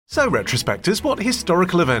So, retrospectors, what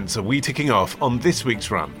historical events are we ticking off on this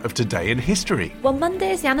week's run of Today in History? Well,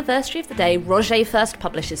 Monday is the anniversary of the day Roget first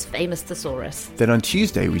published his famous Thesaurus. Then on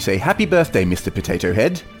Tuesday we say happy birthday, Mr. Potato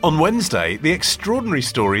Head. On Wednesday, the extraordinary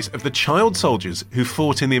stories of the child soldiers who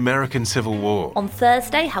fought in the American Civil War. On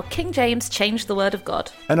Thursday, how King James changed the word of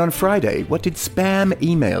God. And on Friday, what did spam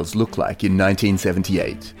emails look like in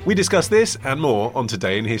 1978? We discuss this and more on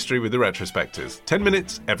Today in History with the retrospectors. 10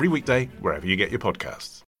 minutes every weekday, wherever you get your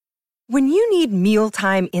podcasts. When you need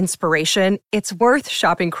mealtime inspiration, it's worth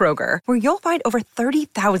shopping Kroger, where you'll find over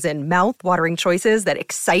 30,000 mouth-watering choices that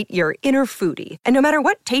excite your inner foodie. And no matter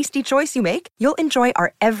what tasty choice you make, you'll enjoy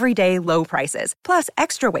our everyday low prices, plus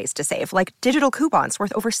extra ways to save, like digital coupons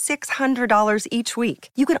worth over $600 each week.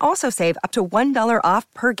 You can also save up to $1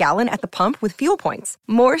 off per gallon at the pump with fuel points.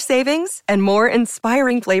 More savings and more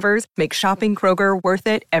inspiring flavors make shopping Kroger worth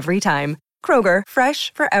it every time. Kroger,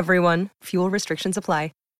 fresh for everyone. Fuel restrictions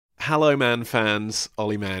apply. Hello, Man fans.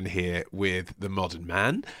 Ollie Mann here with The Modern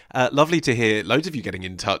Man. Lovely to hear loads of you getting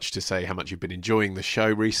in touch to say how much you've been enjoying the show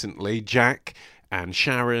recently. Jack and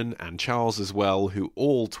Sharon and Charles as well, who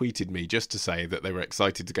all tweeted me just to say that they were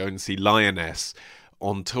excited to go and see Lioness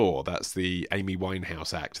on tour. That's the Amy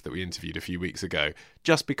Winehouse act that we interviewed a few weeks ago,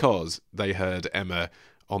 just because they heard Emma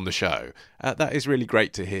on the show. That is really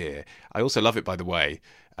great to hear. I also love it, by the way,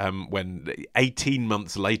 when 18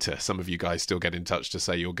 months later, some of you guys still get in touch to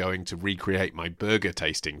say you're going to recreate my burger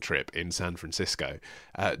tasting trip in San Francisco.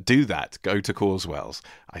 Do that. Go to Carswell's.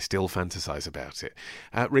 I still fantasize about it.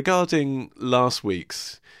 Regarding last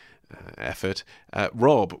week's effort,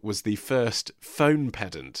 Rob was the first phone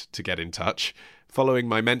pedant to get in touch, following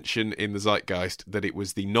my mention in the Zeitgeist that it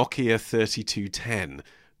was the Nokia 3210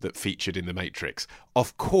 that featured in The Matrix.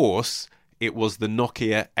 Of course, it was the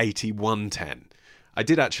Nokia 8110. I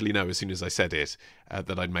did actually know as soon as I said it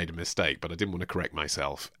that I'd made a mistake, but I didn't want to correct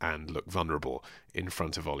myself and look vulnerable in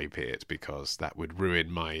front of Ollie Peart, because that would ruin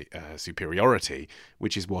my superiority,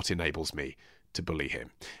 which is what enables me to bully him.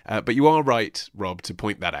 But you are right, Rob, to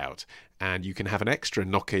point that out, and you can have an extra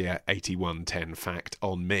Nokia 8110 fact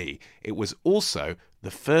on me. It was also the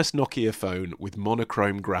first Nokia phone with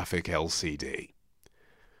monochrome graphic LCD.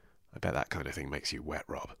 I bet that kind of thing makes you wet,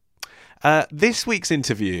 Rob. This week's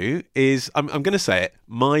interview is, I'm going to say it,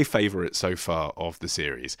 my favourite so far of the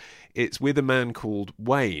series. It's with a man called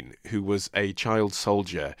Wayne, who was a child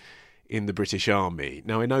soldier in the British Army.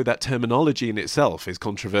 Now, I know that terminology in itself is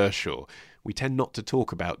controversial. We tend not to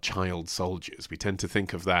talk about child soldiers. We tend to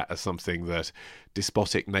think of that as something that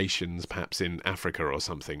despotic nations, perhaps in Africa or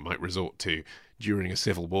something, might resort to during a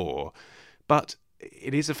civil war. But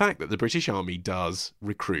it is a fact that the British Army does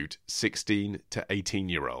recruit 16 to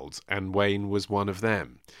 18-year-olds, and Wayne was one of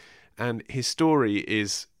them. And his story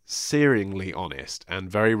is searingly honest and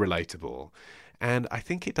very relatable, and I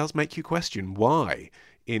think it does make you question why,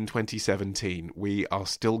 in 2017, we are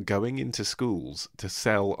still going into schools to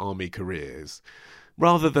sell army careers,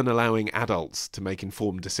 rather than allowing adults to make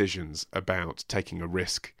informed decisions about taking a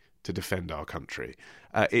risk to defend our country.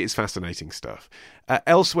 It is fascinating stuff.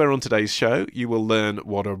 Elsewhere on today's show, you will learn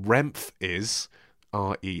what a REMF is.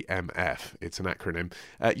 REMF, it's an acronym.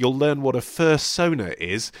 You'll learn what a fursona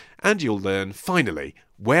is, and you'll learn, finally,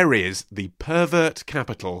 where is the pervert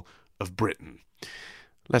capital of Britain.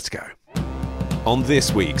 Let's go. On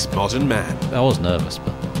this week's Modern Man. I was nervous,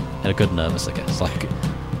 but had a good nervous, I guess.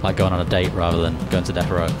 Like going on a date rather than going to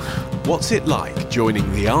death row. What's it like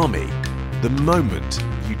joining the army the moment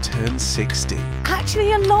you turn 60?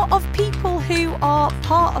 Actually, a lot of people who are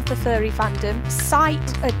part of the furry fandom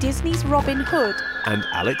cite Disney's Robin Hood. And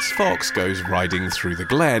Alex Fox goes riding through the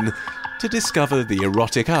Glen to discover the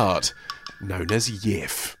erotic art known as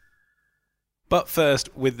YIF. But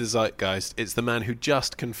first, with the Zeitgeist, it's the man who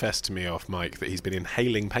just confessed to me off mic that he's been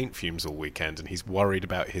inhaling paint fumes all weekend and he's worried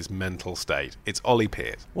about his mental state. It's Ollie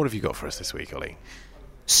Peart. What have you got for us this week, Ollie?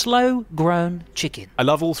 Slow-grown chicken. I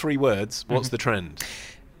love all three words. What's the trend?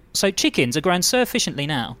 So chickens are grown so efficiently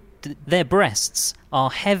now that their breasts are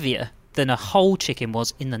heavier than a whole chicken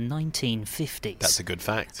was in the 1950s. That's a good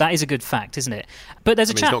fact. That is a good fact, isn't it? But there's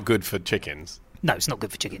It's not good for chickens. No, it's not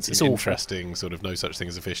good for chickens. It's an interesting sort of no such thing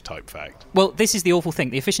as a fish type fact. Well, this is the awful thing.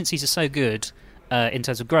 The efficiencies are so good in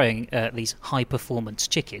terms of growing these high-performance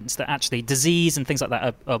chickens that actually disease and things like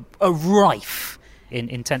that are rife in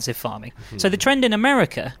intensive farming. Mm-hmm. So the trend in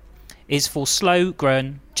America is for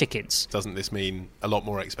slow-grown chickens. Doesn't this mean a lot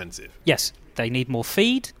more expensive? Yes, they need more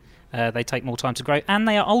feed, they take more time to grow, and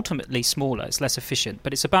they are ultimately smaller. It's less efficient,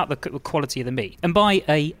 but it's about the quality of the meat. And by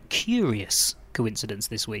a curious coincidence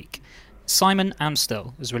this week, Simon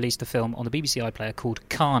Amstell has released a film on the BBC iPlayer called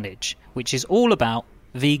Carnage, which is all about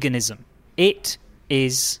veganism. It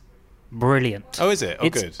is brilliant. Oh, is it? Oh,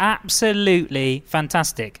 it's good. Absolutely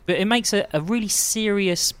fantastic. But it makes a really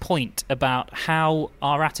serious point about how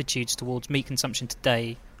our attitudes towards meat consumption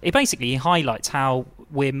today. It basically highlights how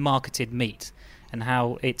we're marketed meat and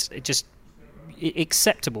how it's just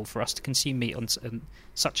acceptable for us to consume meat on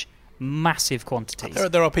such massive quantities.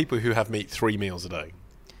 There are people who have meat 3 meals a day.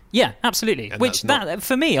 Yeah, absolutely. And Which that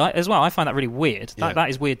for me as well, I find that really weird. Yeah. That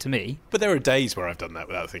is weird to me. But there are days where I've done that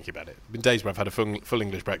without thinking about it. There have been days where I've had a full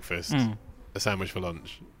English breakfast, a sandwich for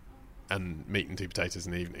lunch, and meat and 2 potatoes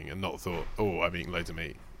in the evening, and not thought, oh, I'm eating loads of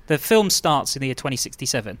meat. The film starts in the year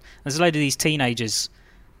 2067. There's a load of these teenagers.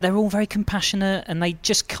 They're all very compassionate, and they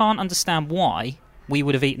just can't understand why we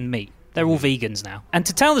would have eaten meat. They're all vegans now. And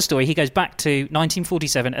to tell the story, he goes back to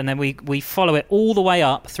 1947, and then we follow it all the way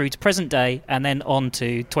up through to present day, and then on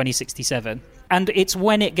to 2067. And it's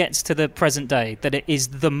when it gets to the present day that it is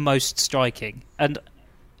the most striking. And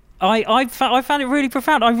I found it really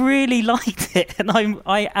profound. I really liked it, and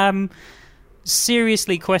I am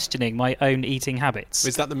seriously questioning my own eating habits.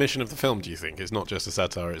 Is that the mission of the film, do you think? It's not just a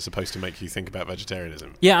satire, it's supposed to make you think about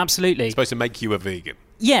vegetarianism. Yeah, absolutely. It's supposed to make you a vegan.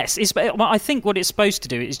 Yes, I think what it's supposed to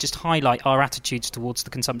do is just highlight our attitudes towards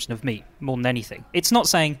the consumption of meat more than anything. It's not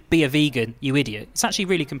saying, be a vegan, you idiot. It's actually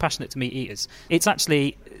really compassionate to meat eaters. It's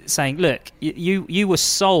actually saying, look, you were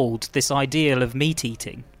sold this ideal of meat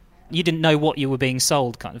eating. You didn't know what you were being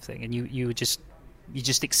sold, kind of thing, and you just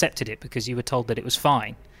accepted it because you were told that it was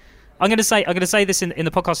fine. I'm going to say this in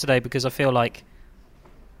the podcast today because I feel like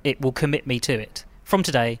it will commit me to it. From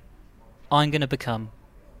today, I'm going to become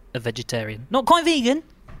a vegetarian. Not quite vegan.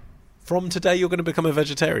 From today, you're going to become a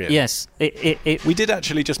vegetarian? Yes. We did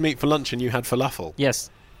actually just meet for lunch and you had falafel. Yes.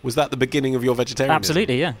 Was that the beginning of your vegetarianism?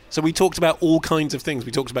 Absolutely, yeah. So we talked about all kinds of things.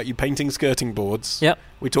 We talked about you painting skirting boards. Yep.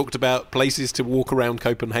 We talked about places to walk around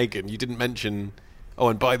Copenhagen. You didn't mention... Oh,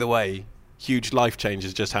 and by the way... Huge life change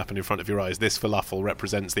has just happened in front of your eyes. This falafel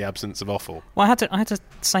represents the absence of offal. Well, I had to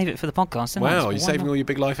save it for the podcast, didn't I? Wow, you're saving all your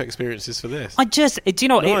big life experiences for this. Do you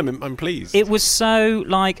know what? No, I'm pleased. It was so,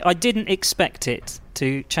 I didn't expect it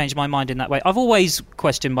to change my mind in that way. I've always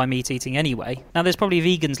questioned my meat eating anyway. Now, there's probably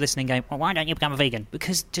vegans listening going, well, why don't you become a vegan?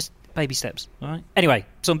 Because just baby steps, all right? Anyway,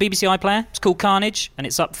 it's on BBC iPlayer. It's called Carnage, and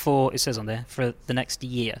it's up for, it says on there, for the next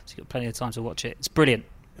year. So you've got plenty of time to watch it. It's brilliant.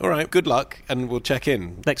 All right, good luck, and we'll check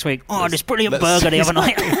in next week. This brilliant burger the other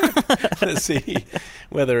night. Let's see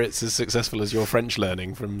whether it's as successful as your French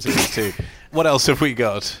learning from series 2. What else have we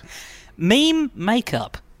got? Meme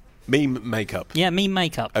makeup. Meme makeup. Yeah, meme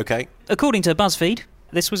makeup. Okay. According to BuzzFeed,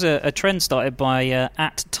 this was a trend started by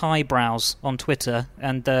 @TieBrows on Twitter,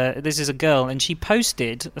 and this is a girl, and she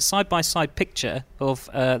posted a side-by-side picture of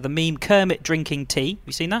the meme Kermit drinking tea. Have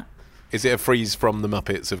you seen that? Is it a freeze from the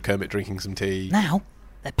Muppets of Kermit drinking some tea? Now,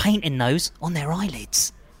 they're painting those on their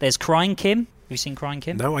eyelids. There's Crying Kim. Have you seen Crying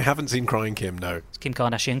Kim? No, I haven't seen Crying Kim, no. It's Kim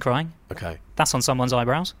Kardashian crying. Okay. That's on someone's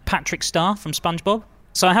eyebrows. Patrick Star from SpongeBob.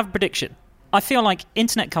 So I have a prediction. I feel like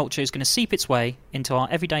internet culture is going to seep its way into our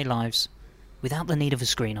everyday lives without the need of a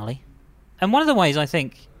screen, Ollie. And one of the ways I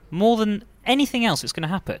think, more than anything else that's going to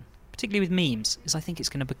happen, particularly with memes, is I think it's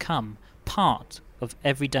going to become part of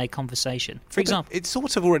everyday conversation. For example... It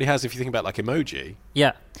sort of already has if you think about, like, emoji.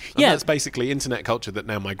 Yeah. And that's basically internet culture that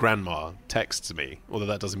now my grandma texts me, although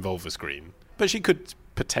that does involve a screen. But she could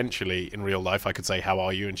potentially, in real life, I could say, how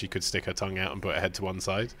are you? And she could stick her tongue out and put her head to one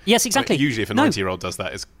side. Yes, exactly. Usually if a 90-year-old does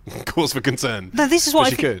that, it's cause for concern. No, this is what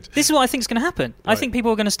I think. This is what I think is going to happen. Right. I think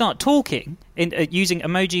people are going to start talking, using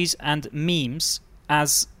emojis and memes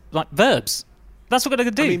as, like, verbs. That's what they're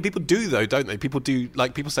going to do. I mean, people do, though, don't they? People do,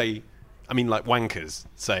 like, people say... I mean, like wankers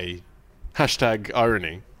say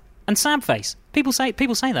 #irony. And sad face. People say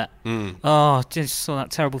that. Oh, just saw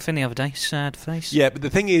that terrible thing the other day. Sad face. Yeah, but the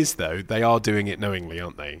thing is, though, they are doing it knowingly,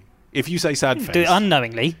 aren't they? If you say sad face... Do it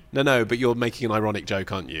unknowingly. No, but you're making an ironic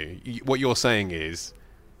joke, aren't you? What you're saying is,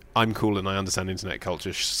 I'm cool and I understand internet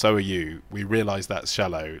culture, so are you. We realise that's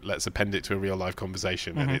shallow. Let's append it to a real-life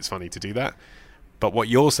conversation, and it's funny to do that. But what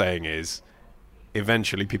you're saying is...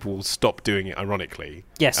 eventually people will stop doing it ironically.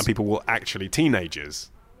 Yes. And people will actually,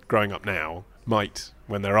 teenagers growing up now, might,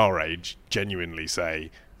 when they're our age, genuinely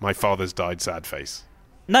say, my father's died, sad face.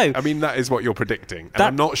 No. I mean, that is what you're predicting. And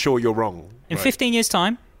I'm not sure you're wrong. In 15 years'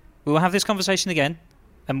 time, we will have this conversation again,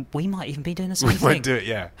 and we might even be doing the same thing. We might do it,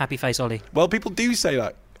 yeah. Happy face, Ollie. Well, people do say,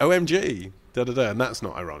 like, OMG, da-da-da, and that's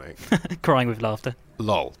not ironic. Crying with laughter.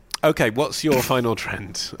 Lol. Okay, what's your final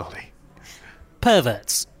trend, Ollie?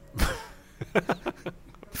 Perverts.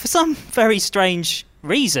 For some very strange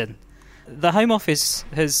reason, the Home Office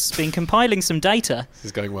has been compiling some data. This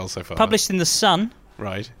is going well so far. Published in The Sun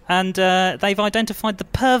Right. And they've identified the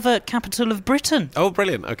pervert capital of Britain. Oh,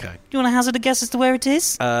 brilliant. Okay. Do you want to hazard a guess as to where it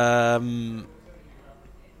is?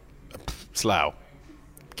 Slough.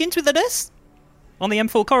 Begins with an S. On the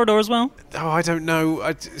M4 corridor as well. Oh, I don't know.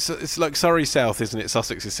 It's like Surrey South, isn't it?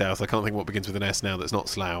 Sussex is South. I can't think what begins with an S now that's not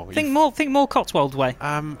Slough. Think more Cotswold way.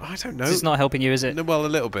 I don't know. This is not helping you, is it? No, well, a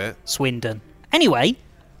little bit. Swindon. Anyway,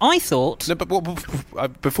 I thought... No,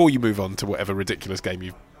 but before you move on to whatever ridiculous game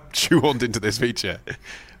you've shoehorned into this feature.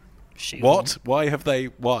 What? Why have they...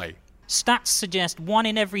 Why? Stats suggest 1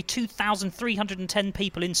 in every 2,310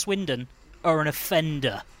 people in Swindon are an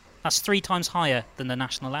offender. That's 3 times higher than the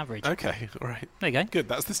national average. Okay, all right. There you go. Good,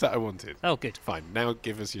 that's the stat I wanted. Oh, good. Fine, now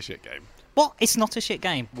give us your shit game. What? It's not a shit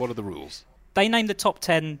game. What are the rules? They named the top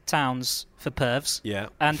 10 towns for pervs. Yeah.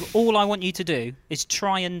 And all I want you to do is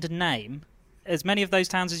try and name as many of those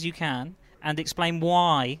towns as you can and explain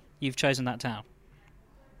why you've chosen that town.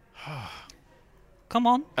 Come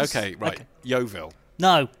on. Okay, right. Okay. Yeovil.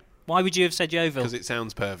 No. Why would you have said Yeovil? Because it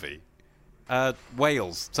sounds pervy.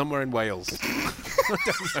 Wales. Somewhere in Wales. I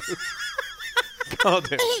don't know.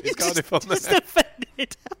 Cardiff. Is Cardiff on there? Just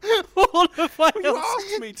offended all of Wales. You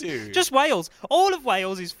asked me to. Just Wales. All of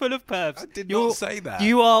Wales is full of pervs. I did not say that.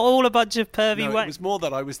 You are all a bunch of pervy... No, it was more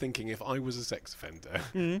that I was thinking if I was a sex offender...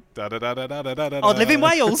 I'd live in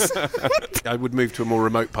Wales. I would move to a more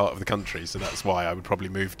remote part of the country, so that's why I would probably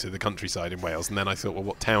move to the countryside in Wales. And then I thought, well,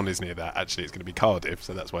 what town is near that? Actually, it's going to be Cardiff,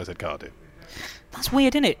 so that's why I said Cardiff. That's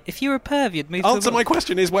weird, isn't it? If you're a perv, you'd move Answer to... my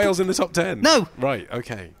question, is Wales in the top 10? No. Right,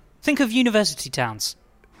 okay. Think of university towns.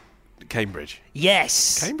 Cambridge.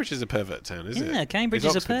 Yes. Cambridge is a pervert town, isn't it? Yeah, Cambridge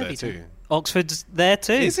is a Oxford pervy there town. too? Oxford's there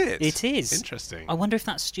too. Is it? It is. Interesting. I wonder if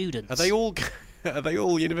that's students. Are they all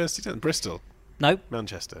university towns? Bristol? No.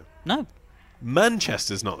 Manchester? No.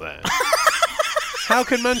 Manchester's not there. How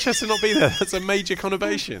can Manchester not be there? That's a major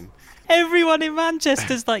conurbation. Everyone in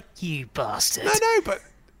Manchester's like, you bastard. No, but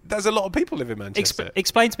there's a lot of people live in Manchester.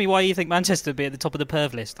 Explain to me why you think Manchester would be at the top of the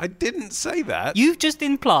perv list. I didn't say that. You've just I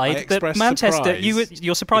implied that expressed Manchester... surprise.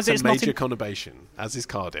 You're surprised it's that a it's major not conurbation, as is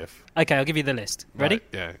Cardiff. Okay, I'll give you the list. Ready? Right,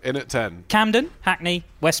 yeah, in at 10. Camden, Hackney,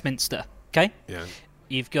 Westminster. Okay? Yeah.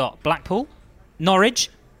 You've got Blackpool, Norwich.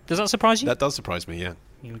 Does that surprise you? That does surprise me, yeah.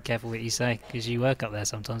 You be careful what you say, because you work up there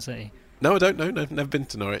sometimes, don't you? No, I don't know. No, never been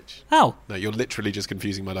to Norwich. Oh. No, you're literally just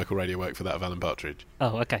confusing my local radio work for that of Alan Partridge.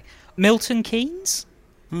 Oh, okay. Milton Keynes?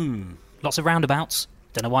 Lots of roundabouts.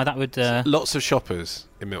 Don't know why that would... Lots of shoppers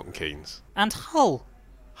in Milton Keynes. And Hull.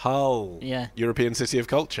 Hull. Yeah. European City of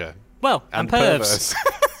Culture. Well, and pervs.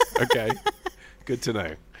 Okay. Good to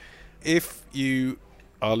know. If you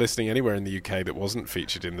are listening anywhere in the UK that wasn't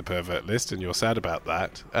featured in the pervert list and you're sad about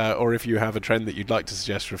that, or if you have a trend that you'd like to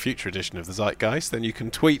suggest for a future edition of the Zeitgeist, then you can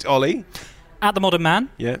tweet Ollie. At The Modern Man.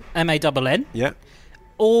 Yeah. MANN. Yeah.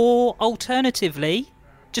 Or alternatively,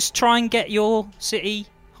 just try and get your city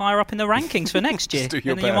higher up in the rankings for next year. Just do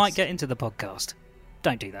your and then you best. might get into the podcast.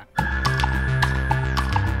 Don't do that.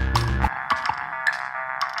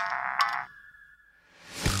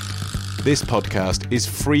 This podcast is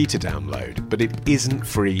free to download, but it isn't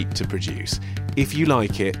free to produce. If you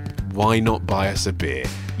like it, why not buy us a beer?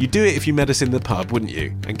 You'd do it if you met us in the pub, wouldn't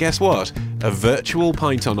you? And guess what? A virtual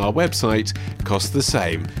pint on our website costs the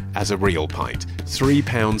same as a real pint,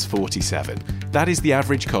 £3.47. That is the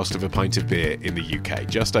average cost of a pint of beer in the UK,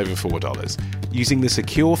 just over $4. Using the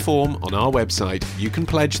secure form on our website, you can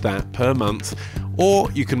pledge that per month,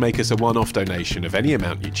 or you can make us a one-off donation of any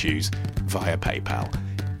amount you choose via PayPal.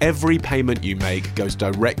 Every payment you make goes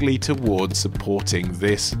directly towards supporting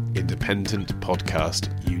this independent podcast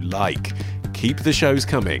you like. Keep the shows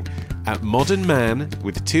coming at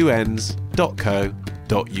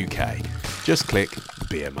modernman.co.uk. Just click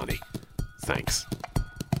beer money. Thanks.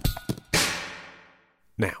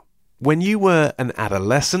 Now, when you were an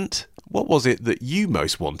adolescent, what was it that you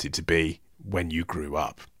most wanted to be when you grew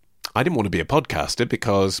up? I didn't want to be a podcaster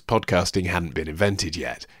because podcasting hadn't been invented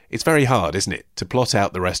yet. It's very hard, isn't it, to plot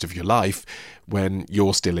out the rest of your life when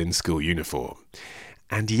you're still in school uniform.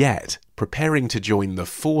 And yet, preparing to join the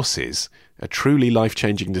forces, a truly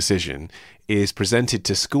life-changing decision, is presented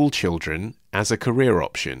to school children as a career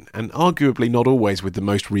option, and arguably not always with the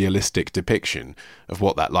most realistic depiction of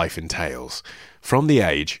what that life entails, from the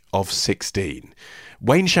age of 16.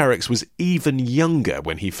 Wayne Sharrocks was even younger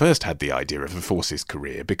when he first had the idea of a forces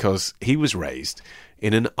career because he was raised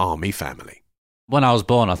in an army family. When I was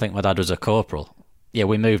born, I think my dad was a corporal. Yeah,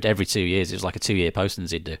 we moved every 2 years. It was like a 2-year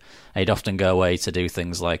postings he'd do. He'd often go away to do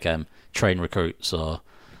things like train recruits or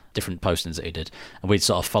different postings that he did. And we'd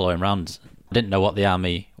sort of follow him around. I didn't know what the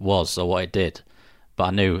army was or what it did, but I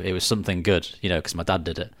knew it was something good, because my dad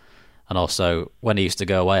did it. And also, when he used to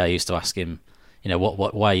go away, I used to ask him,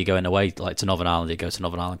 why are you going away like to Northern Ireland? You go to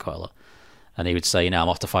Northern Ireland quite a lot. And he would say, I'm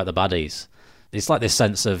off to fight the baddies. It's like this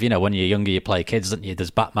sense of, when you're younger, you play kids, don't you? There's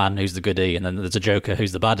Batman, who's the goodie, and then there's a Joker,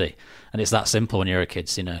 who's the baddie. And it's that simple when you're a kid,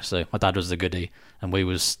 So my dad was the goodie, and we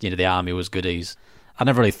was, the army was goodies. I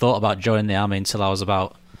never really thought about joining the army until I was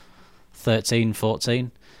about 13,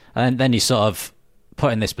 14. And then you sort of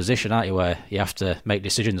put in this position, aren't you, where you have to make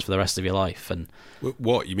decisions for the rest of your life. And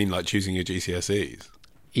what? You mean like choosing your GCSEs?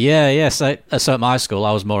 Yeah. So at my school,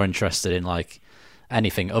 I was more interested in like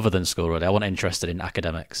anything other than school, really. I wasn't interested in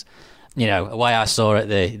academics. The way I saw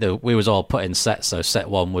it, we was all put in sets. So set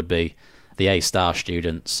 1 would be the A-star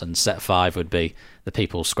students, and set 5 would be the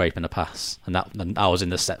people scraping a pass. And I was in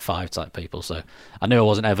the set 5 type people. So I knew I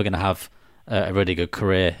wasn't ever going to have a really good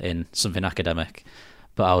career in something academic.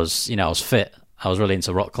 But I was fit. I was really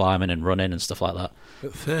into rock climbing and running and stuff like that.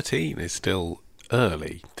 But 13 is still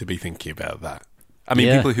early to be thinking about that. I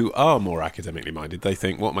mean, people who are more academically minded, they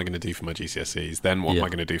think, what am I going to do for my GCSEs? Then what am I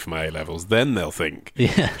going to do for my A-levels? Then they'll think,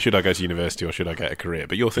 should I go to university or should I get a career?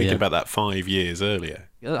 But you're thinking about that 5 years earlier.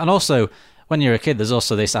 And also, when you're a kid, there's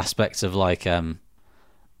also this aspect of like,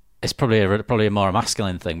 it's probably a more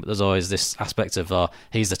masculine thing, but there's always this aspect of,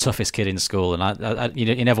 he's the toughest kid in school, and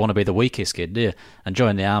you never want to be the weakest kid, do you? And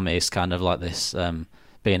joining the army is kind of like this, I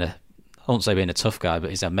won't say being a tough guy,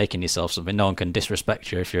 but he's making yourself something. No one can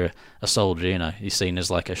disrespect you if you're a soldier, You're seen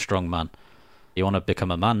as like a strong man. You want to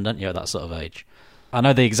become a man, don't you, at that sort of age? I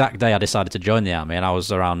know the exact day I decided to join the army, and I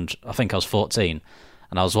was around, I think I was 14,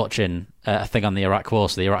 and I was watching a thing on the Iraq War,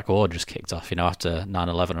 so the Iraq War just kicked off, after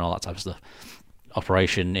 9/11 and all that type of stuff.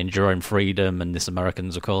 Operation Enduring Freedom, and this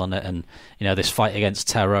Americans are calling it, and this fight against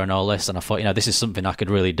terror and all this, and I thought, this is something I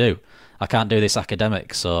could really do. I can't do this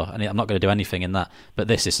academics, and I'm not going to do anything in that, but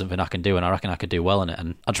this is something I can do, and I reckon I could do well in it,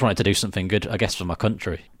 and I just wanted to do something good, I guess, for my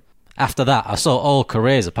country. After that, I saw all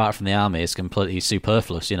careers apart from the army as completely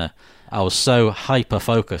superfluous. I was so hyper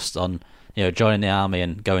focused on joining the army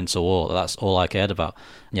and going to war. That's all I cared about.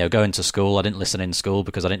 Going to school, I didn't listen in school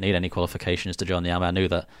because I didn't need any qualifications to join the army.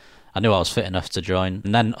 I knew I was fit enough to join.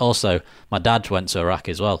 And then also, my dad went to Iraq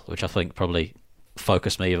as well, which I think probably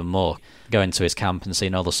focused me even more. Going to his camp and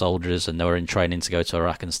seeing all the soldiers, and they were in training to go to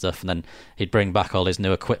Iraq and stuff. And then he'd bring back all his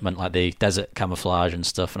new equipment, like the desert camouflage and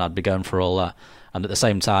stuff, and I'd be going for all that. And at the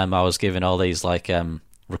same time, I was given all these like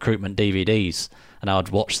recruitment DVDs, and I would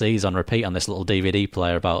watch these on repeat on this little DVD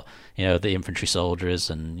player about the infantry soldiers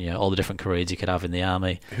and all the different careers you could have in the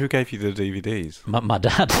army. Who gave you the DVDs? My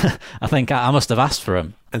dad. I think I must have asked for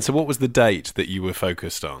them. And so what was the date that you were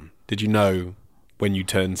focused on? Did you know when you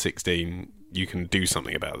turned 16 you can do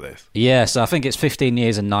something about this? Yeah, so I think it's 15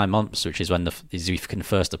 years and 9 months, which is when you can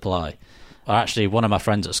first apply. Or actually, one of my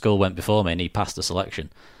friends at school went before me and he passed the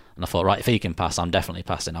selection. And I thought, right, if he can pass, I'm definitely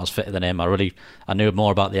passing. I was fitter than him. I knew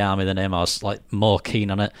more about the army than him. I was like more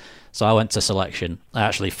keen on it. So I went to selection. I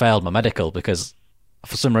actually failed my medical because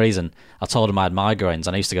for some reason I told him I had migraines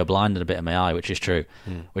and I used to go blind in a bit of my eye, which is true,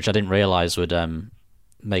 which I didn't realise would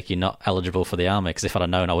make you not eligible for the army, because if I'd have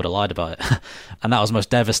known I would have lied about it. And that was the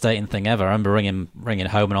most devastating thing ever. I remember ringing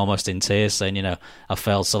home and almost in tears saying, I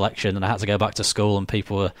failed selection and I had to go back to school and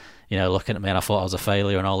people were looking at me and I thought I was a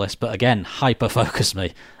failure and all this. But again, hyper-focused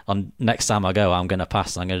me on next time I go, I'm going to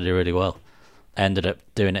pass and I'm going to do really well. I ended up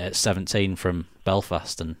doing it at 17 from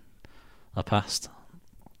Belfast and I passed.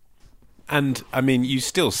 And, I mean, you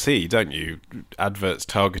still see, don't you, adverts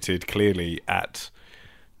targeted clearly at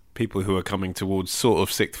people who are coming towards sort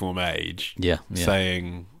of sixth form age,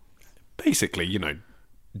 saying, basically,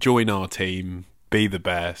 join our team, be the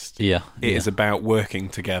best. It is about working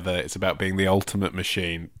together. It's about being the ultimate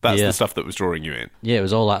machine. That's the stuff that was drawing you in. Yeah, it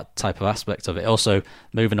was all that type of aspect of it. Also,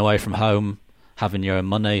 moving away from home, having your own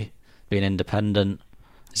money, being independent.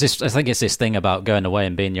 I think it's this thing about going away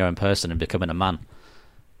and being your own person and becoming a man.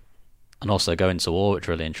 And also going to war, which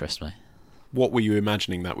really interests me. What were you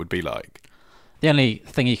imagining that would be like? The only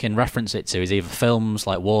thing you can reference it to is either films,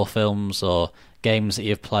 like war films, or games that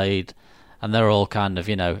you've played, and they're all kind of,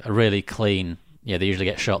 a really clean, they usually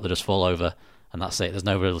get shot, they just fall over, and that's it. There's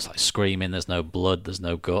no real screaming, there's no blood, there's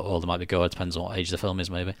no gore, or there might be gore, it depends on what age the film is,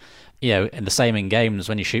 maybe. And the same in games,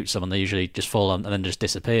 when you shoot someone, they usually just fall on and then just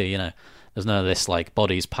disappear, There's none of this,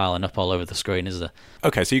 bodies piling up all over the screen, is there?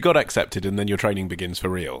 Okay, so you got accepted, and then your training begins for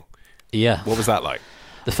real. Yeah. What was that like?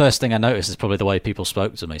 The first thing I noticed is probably the way people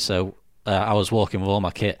spoke to me. So I was walking with all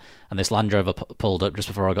my kit, and this Land Rover pulled up just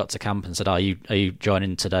before I got to camp and said, are you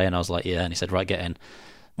joining today? And I was like, yeah. And he said, right, get in.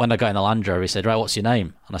 When I got in the Land Rover, he said, right, what's your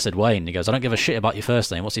name? And I said, Wayne. He goes, I don't give a shit about your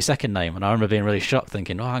first name. What's your second name? And I remember being really shocked,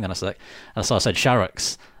 thinking, oh, hang on a sec. And so I said,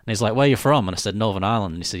 Sharrocks. And he's like, where are you from? And I said, Northern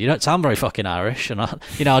Ireland. And he said, you don't sound very fucking Irish. And I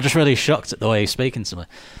was just really shocked at the way he was speaking to me.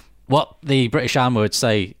 What the British Army would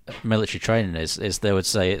say military training is they would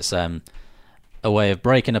say it's a way of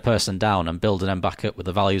breaking a person down and building them back up with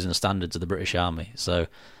the values and standards of the British Army. So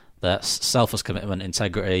that's selfless commitment,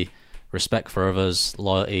 integrity, respect for others,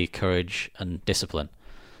 loyalty, courage, and discipline.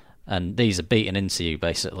 And these are beaten into you,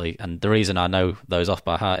 basically. And the reason I know those off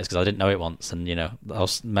by heart is because I didn't know it once, and, I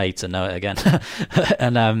was made to know it again.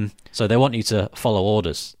 And so they want you to follow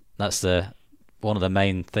orders. That's one of the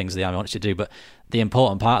main things the Army wants you to do. But the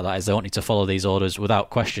important part of that is they want you to follow these orders without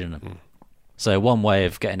questioning them. So one way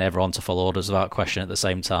of getting everyone to follow orders without question at the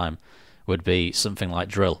same time would be something like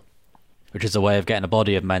drill, which is a way of getting a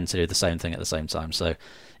body of men to do the same thing at the same time. So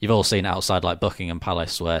you've all seen it outside like Buckingham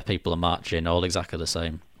Palace where people are marching all exactly the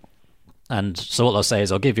same. And so what they'll say is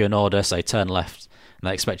they'll give you an order, say turn left, and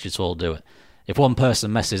they expect you to all do it. If one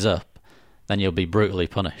person messes up, then you'll be brutally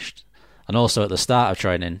punished. And also at the start of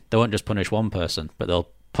training, they won't just punish one person, but they'll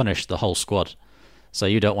punish the whole squad. So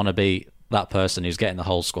you don't want to be that person who's getting the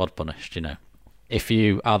whole squad punished, If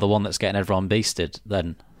you are the one that's getting everyone beasted,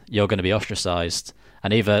 then you're going to be ostracised.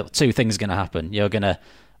 And either two things are going to happen. You're going to,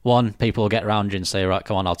 one, people will get around you and say, right,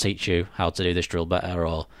 come on, I'll teach you how to do this drill better,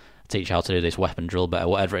 or teach you how to do this weapon drill better,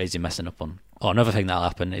 whatever it is you're messing up on. Or another thing that'll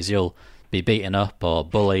happen is you'll be beaten up or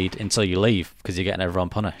bullied until you leave because you're getting everyone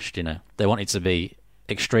punished, They want you to be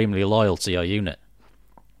extremely loyal to your unit.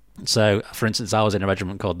 So, for instance, I was in a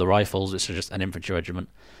regiment called the Rifles, which is just an infantry regiment,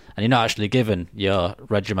 and you're not actually given your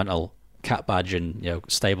regimental cap badge and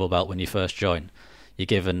stable belt when you first join. You're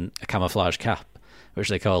given a camouflage cap, which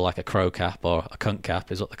they call like a crow cap or a cunt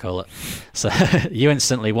cap is what they call it. So you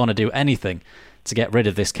instantly want to do anything to get rid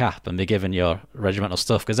of this cap and be given your regimental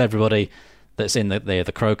stuff, because everybody that's in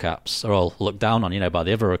the crow caps are all looked down on, by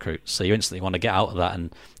the other recruits. So you instantly want to get out of that,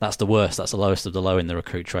 and that's the worst. That's the lowest of the low in the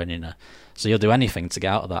recruit training. So you'll do anything to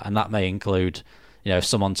get out of that, and that may include, if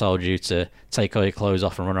someone told you to take all your clothes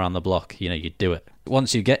off and run around the block, you'd do it.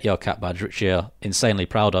 Once you get your cap badge, which you're insanely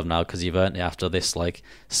proud of now because you've earned it after this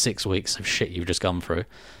 6 weeks of shit you've just gone through,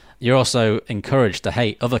 you're also encouraged to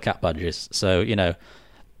hate other cap badges. So,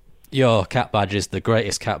 your cap badge is the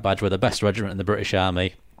greatest cap badge. We're the best regiment in the British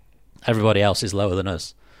Army. Everybody else is lower than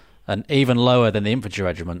us. And even lower than the infantry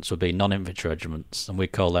regiments would be non-infantry regiments, and we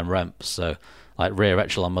call them REMPs, so like rear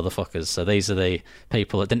echelon motherfuckers. So these are the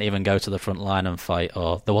people that didn't even go to the front line and fight,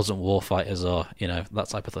 or there wasn't war fighters, or, that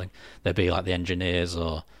type of thing. They'd be like the engineers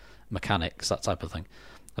or mechanics, that type of thing.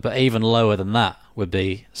 But even lower than that would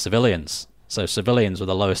be civilians. So civilians were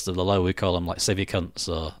the lowest of the low. We call them like civvy cunts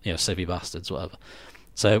or, civvy bastards, whatever.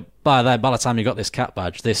 So by the time you got this cap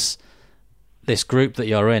badge, this group that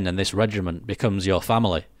you're in and this regiment becomes your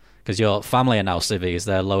family, because your family are now civvies.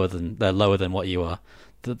 They're lower than what you are.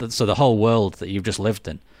 So the whole world that you've just lived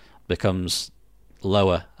in becomes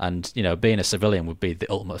lower, and being a civilian would be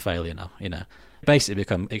the ultimate failure now. Basically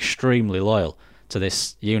become extremely loyal to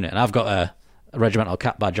this unit. And I've got a regimental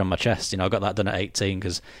cap badge on my chest. I got that done at 18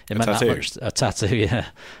 because it meant that much. A tattoo, yeah.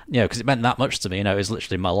 Because it meant that much to me. It was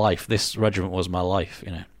literally my life. This regiment was my life.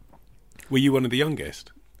 Were you one of the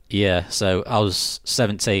youngest? Yeah. So I was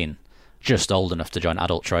 17, just old enough to join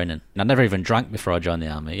adult training. And I never even drank before I joined the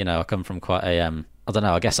army. I come from quite a I don't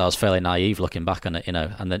know, I guess I was fairly naive looking back on it,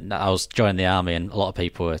 and then I was joining the army, and a lot of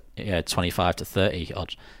people were 25 to 30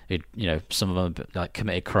 odd, who'd, some of them like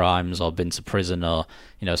committed crimes or been to prison, or,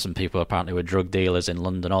 some people apparently were drug dealers in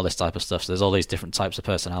London, all this type of stuff. So there's all these different types of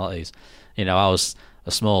personalities. I was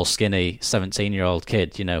a small, skinny 17-year-old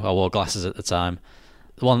kid, I wore glasses at the time.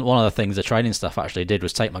 One of the things the training staff actually did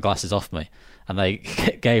was take my glasses off me, and they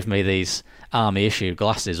gave me these army-issued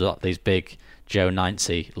glasses, like these big Joe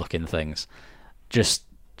 90 looking things, just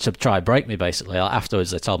to try and break me, basically.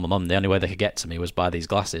 Afterwards, they told my mum the only way they could get to me was by these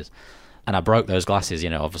glasses. And I broke those glasses,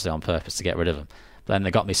 obviously on purpose to get rid of them. But then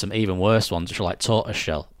they got me some even worse ones, which were like tortoise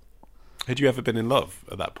shell. Had you ever been in love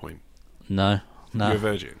at that point? No. You were a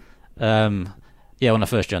virgin? Yeah, when I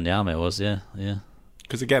first joined the army, I was, yeah.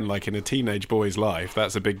 Because again, like in a teenage boy's life,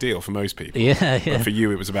 that's a big deal for most people. Yeah. But for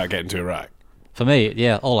you, it was about getting to Iraq. For me,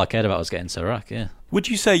 yeah, all I cared about was getting to Iraq, yeah. Would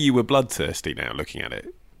you say you were bloodthirsty now, looking at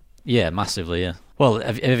it? Yeah, massively, yeah. Well,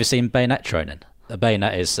 have you ever seen bayonet training? A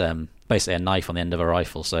bayonet is basically a knife on the end of a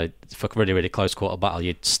rifle. So for really, really close quarter battle,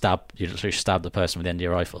 you'd literally stab the person with the end of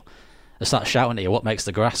your rifle. They start shouting at you, what makes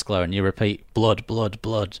the grass glow? And you repeat, blood, blood,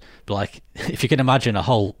 blood. But like, if you can imagine a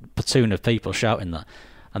whole platoon of people shouting that.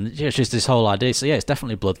 And it's just this whole idea. So yeah, it's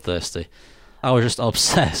definitely bloodthirsty. I was just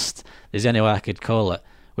obsessed, is the only way I could call it,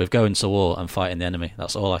 with going to war and fighting the enemy.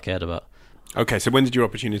 That's all I cared about. Okay, so when did your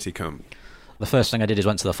opportunity come? The first thing I did is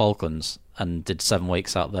went to the Falklands and did 7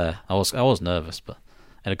 weeks out there. I was nervous, but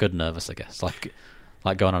in a good nervous, I guess. Like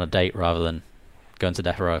going on a date rather than going to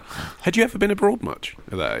death row. Had you ever been abroad much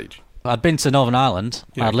at that age? I'd been to Northern Ireland.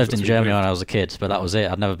 Yeah, I'd lived in that's Germany what when I was a kid, but that was it.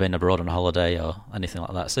 I'd never been abroad on a holiday or anything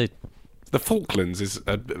like that. So The Falklands is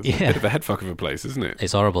a bit of a headfuck of a place, isn't it?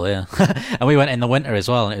 it's horrible, yeah. And we went in the winter as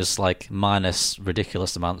well, and it was like minus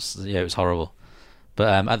ridiculous amounts. Yeah, it was horrible.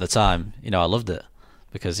 But at the time, I loved it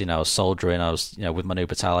because, I was soldiering. I was, with my new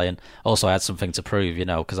battalion. Also, I had something to prove,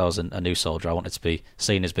 because I was a new soldier. I wanted to be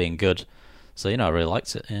seen as being good. So, I really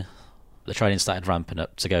liked it, yeah. The training started ramping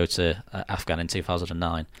up to go to Afghan in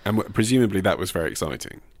 2009. And presumably that was very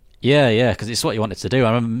exciting. Yeah, because it's what you wanted to do. I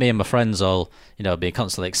remember me and my friends all, being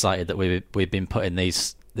constantly excited that we've been put in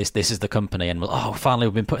this is the company, and finally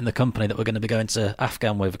we've been put in the company that we're going to be going to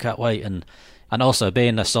Afghan with. I can't wait. And also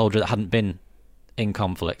being a soldier that hadn't been in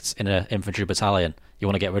conflict in an infantry battalion, you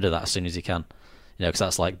want to get rid of that as soon as you can. Because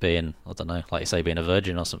that's like being, I don't know, like you say, being a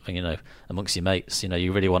virgin or something, amongst your mates.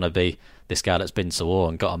 You really want to be this guy that's been to war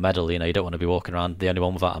and got a medal. You don't want to be walking around the only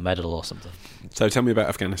one without a medal or something. So tell me about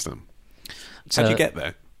Afghanistan. How'd you get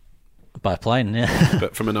there? By plane, yeah.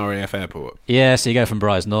 But from an RAF airport? Yeah, so you go from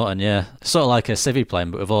Brize Norton, yeah. Sort of like a civvy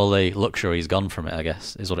plane, but with all the luxuries gone from it, I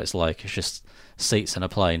guess, is what it's like. It's just seats in a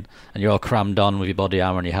plane, and you're all crammed on with your body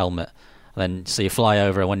armour and your helmet. And then, so you fly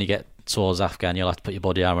over, and when you get towards Afghan, you'll have to put your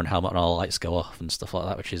body armour and helmet on, all the lights go off and stuff like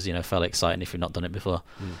that, which is, fairly exciting if you've not done it before.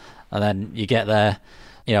 And then you get there.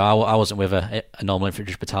 I wasn't with a normal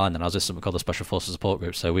infantry battalion then. I was with something called the Special Forces Support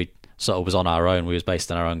Group, so we sort of was on our own. We was based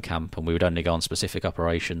in our own camp, and we would only go on specific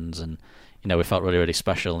operations, and we felt really, really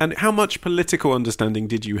special. And how much political understanding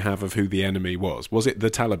did you have of who the enemy was? Was it the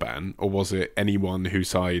Taliban, or was it anyone who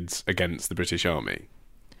sides against the British Army?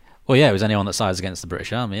 Well, yeah, it was anyone that sides against the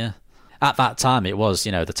British Army, yeah. At that time, it was,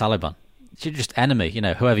 the Taliban. You're just enemy,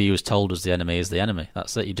 whoever you was told was the enemy is the enemy.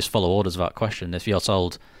 That's it. You just follow orders without question. If you're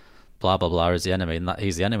told blah, blah, blah is the enemy, and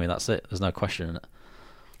he's the enemy, that's it. There's no question in it.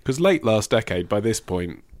 Because late last decade, by this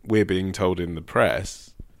point, we're being told in the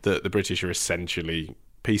press that the British are essentially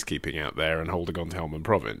peacekeeping out there and holding on to Helmand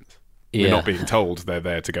Province. Yeah. We're not being told they're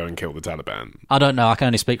there to go and kill the Taliban. I don't know. I can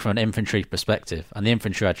only speak from an infantry perspective, and the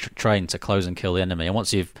infantry are trained to close and kill the enemy. And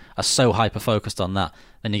once you are so hyper-focused on that,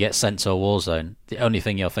 then you get sent to a war zone. The only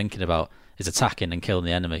thing you're thinking about is attacking and killing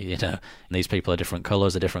the enemy. And these people are different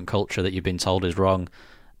colours, a different culture that you've been told is wrong.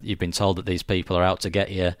 You've been told that these people are out to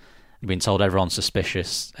get you. You've been told everyone's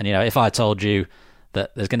suspicious. And, if I told you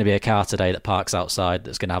that there's going to be a car today that parks outside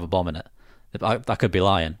that's going to have a bomb in it, I could be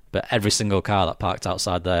lying, but every single car that parked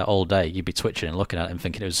outside there all day, you'd be twitching and looking at it and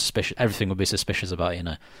thinking it was suspicious. Everything would be suspicious about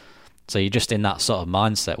it, So you're just in that sort of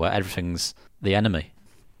mindset where everything's the enemy.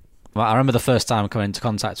 I remember the first time coming into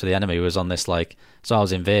contact with the enemy was on this, so I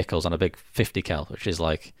was in vehicles on a big 50 cal, which is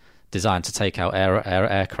designed to take out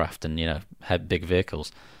aircraft and, big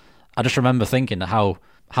vehicles. I just remember thinking how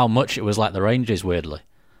much it was like the Rangers, weirdly.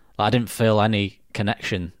 I didn't feel any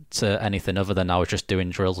connection to anything other than I was just doing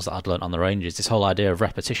drills that I'd learnt on the Rangers. This whole idea of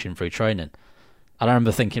repetition through training. I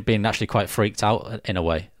remember being actually quite freaked out in a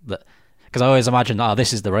way, because I always imagined,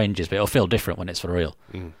 this is the Rangers, but it'll feel different when it's for real.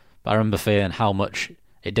 But I remember feeling how much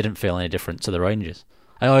it didn't feel any different to the Rangers.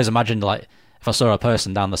 I always imagined, if I saw a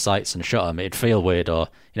person down the sights and shot them, it'd feel weird, or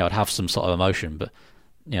I'd have some sort of emotion, but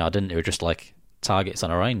I didn't. It was just like targets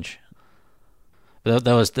on a range. But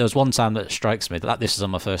there was one time that strikes me that this is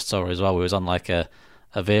on my first tour as well. We was on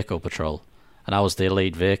a vehicle patrol, and I was the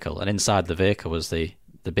lead vehicle, and inside the vehicle was the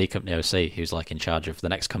B Company OC, who's in charge of the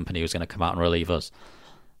next company who's going to come out and relieve us.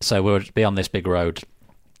 So we would be on this big road,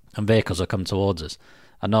 and vehicles would come towards us.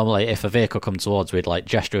 And normally, if a vehicle comes towards, we'd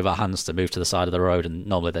gesture with our hands to move to the side of the road, and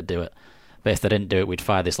normally they'd do it. But if they didn't do it, we'd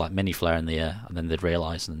fire this mini flare in the air, and then they'd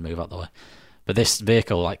realise and move out the way. But this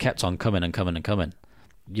vehicle kept on coming and coming and coming.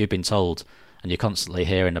 You've been told, and you're constantly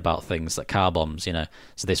hearing about things like car bombs,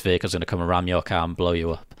 so this vehicle's going to come and ram your car and blow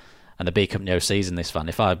you up. And the B Company OC's in this van.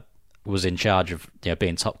 If I was in charge of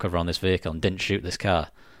being top cover on this vehicle and didn't shoot this car,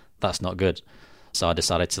 that's not good. So I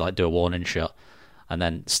decided to do a warning shot, and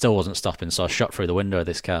then still wasn't stopping, so I shot through the window of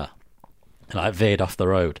this car, and I veered off the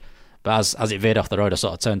road. But as it veered off the road, I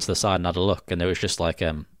sort of turned to the side and had a look, and there was just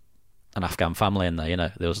an Afghan family in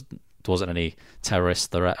there. There wasn't any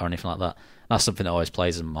terrorist threat or anything like that. That's something that always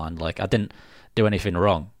plays in my mind. I didn't do anything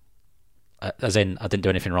wrong, as in I didn't do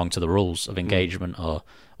anything wrong to the rules of engagement or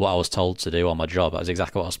what I was told to do on my job. That was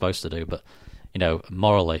exactly what I was supposed to do, but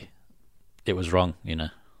morally it was wrong.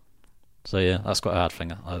 So yeah, that's quite a hard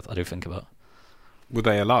thing I do think about. Were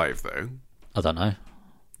they alive though? I don't know.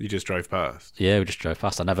 You just drove past? Yeah, we just drove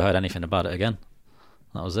past. I never heard anything about it again.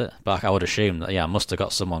 That was it. But I would assume that I must have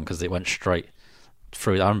got someone, because it went straight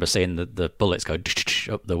through. I remember seeing the bullets go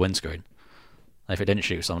up the windscreen. If it didn't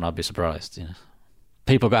shoot someone, I'd be surprised.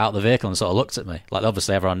 People got out of the vehicle and sort of looked at me.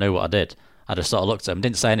 Obviously everyone knew what I did, I just sort of looked at him,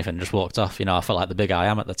 didn't say anything, just walked off. You know, I felt like the big I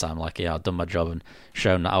am at the time. Like, yeah, I'd done my job and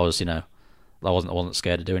shown that I was, you know, I wasn't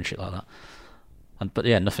scared of doing shit like that. But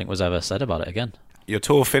yeah, nothing was ever said about it again. Your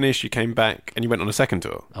tour finished, you came back, and you went on a second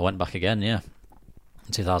tour. I went back again, yeah,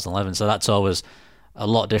 in 2011. So that tour was a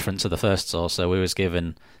lot different to the first tour. So we was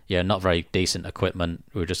given, not very decent equipment.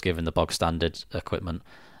 We were just given the bog standard equipment.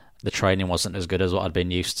 The training wasn't as good as what I'd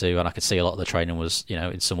been used to, and I could see a lot of the training was,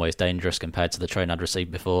 in some ways dangerous compared to the training I'd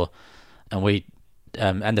received before. And we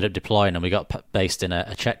ended up deploying, and we got based in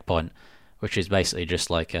a checkpoint, which is basically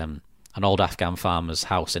just like an old Afghan farmer's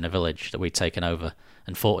house in a village that we'd taken over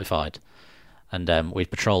and fortified. And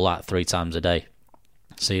we'd patrol that 3 times a day.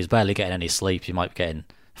 So you're barely getting any sleep. You might be getting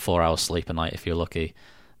 4 hours sleep a night if you're lucky.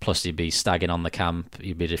 Plus you'd be stagging on the camp.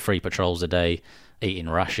 You'd be doing 3 patrols a day, eating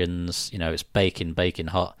rations. It's baking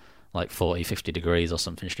hot, like 40, 50 degrees or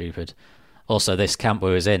something stupid. Also, this camp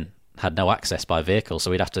we was in had no access by vehicle, so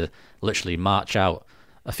we'd have to literally march out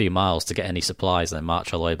a few miles to get any supplies and then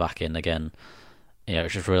march all the way back in again. It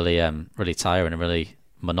was just really, really tiring and really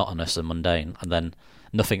monotonous and mundane. And then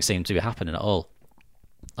nothing seemed to be happening at all.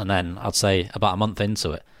 And then I'd say about a month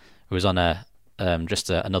into it, we was on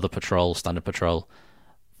another patrol, standard patrol,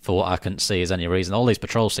 for what I couldn't see as any reason. All these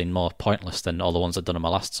patrols seemed more pointless than all the ones I'd done on my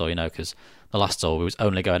last tour, because the last tour we was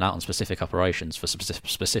only going out on specific operations for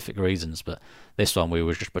specific reasons, but this one we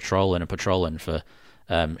were just patrolling for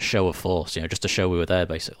show of force, just to show we were there,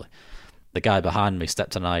 basically. The guy behind me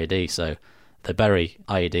stepped on an IED, so they bury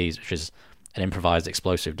IEDs, which is an improvised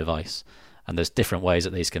explosive device, and there's different ways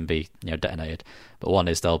that these can be, detonated. But one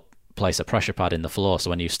is they'll place a pressure pad in the floor, so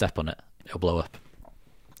when you step on it, it'll blow up.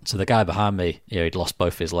 So the guy behind me, he'd lost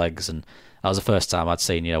both his legs, and that was the first time I'd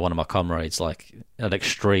seen, one of my comrades, like, an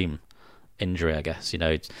extreme injury, I guess.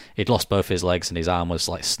 He'd lost both his legs, and his arm was,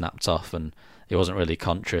 like, snapped off, and he wasn't really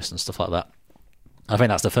conscious and stuff like that. I think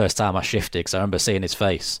that's the first time I shifted, because I remember seeing his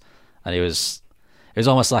face, and it was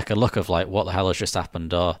almost like a look of, like, what the hell has just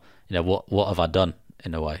happened, or, what have I done,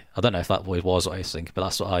 in a way. I don't know if that was what I was thinking, but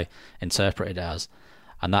that's what I interpreted it as.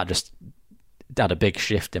 And that just had a big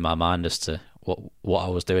shift in my mind as to what I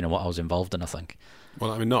was doing and what I was involved in, I think.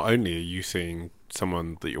 Well, I mean, not only are you seeing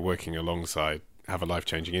someone that you're working alongside have a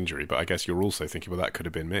life-changing injury, but I guess you're also thinking, well, that could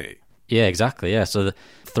have been me. Yeah, exactly, yeah. So the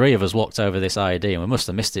 3 of us walked over this IED, and we must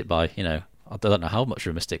have missed it by, I don't know how much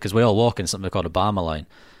we missed it, because we all walk in something called a Barmer lane.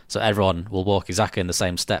 So everyone will walk exactly in the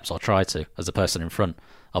same steps, or try to, as the person in front,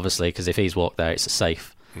 obviously, because if he's walked there, it's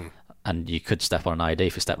safe. And you could step on an IED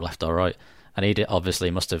if you step left or right. And he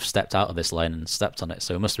obviously must have stepped out of this lane and stepped on it,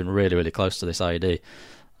 so he must have been really, really close to this IED.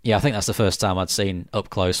 Yeah, I think that's the first time I'd seen up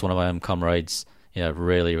close one of my own comrades,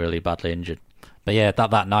 really, really badly injured. But yeah,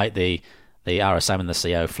 that night the RSM and the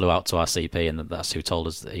CO flew out to our CP, and that's who told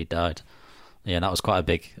us that he died. Yeah, and that was quite a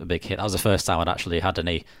big hit. That was the first time I'd actually had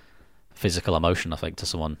any physical emotion, I think, to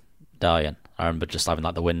someone dying. I remember just having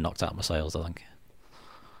like the wind knocked out of my sails, I think.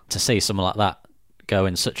 To see someone like that go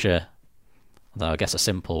in such a, I guess, a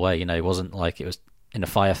simple way, it wasn't like it was in a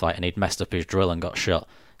firefight and he'd messed up his drill and got shot.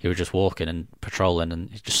 He was just walking and patrolling, and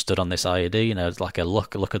he just stood on this IED, it's like a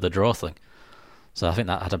look of the draw thing. So I think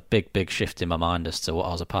that had a big shift in my mind as to what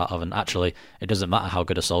I was a part of. And actually, it doesn't matter how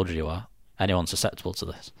good a soldier you are, anyone's susceptible to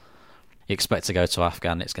this. You expect to go to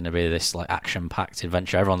Afghan, it's going to be this like action-packed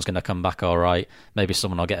adventure. Everyone's going to come back all right. Maybe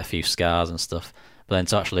someone will get a few scars and stuff. But then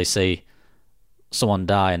to actually see someone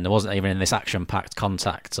die, and there wasn't even in this action-packed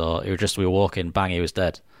contact, or it was just we were walking, bang, he was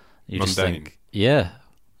dead. You just think, yeah.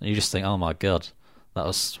 You just think, oh my God, that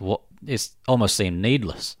was what it almost seemed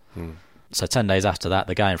needless. So 10 days after that,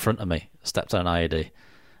 the guy in front of me stepped on an IED.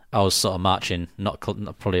 I was sort of marching, not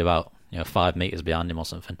probably about 5 meters behind him or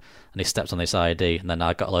something, and he stepped on this IED, and then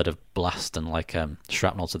I got a load of blast and like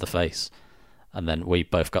shrapnel to the face, and then we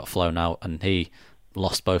both got flown out, and he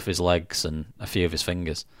lost both his legs and a few of his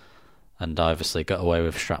fingers. And I obviously got away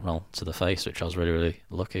with shrapnel to the face, which I was really, really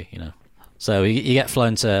lucky, So you get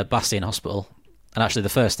flown to Bastion Hospital, and actually the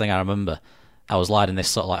first thing I remember, I was lying in this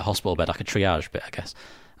sort of like hospital bed, like a triage bit, I guess,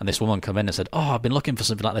 and this woman come in and said, oh, I've been looking for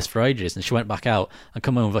something like this for ages, and she went back out and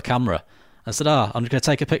come in with a camera and said, I'm going to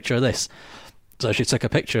take a picture of this. So she took a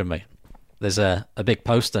picture of me. There's a big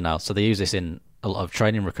poster now, so they use this in a lot of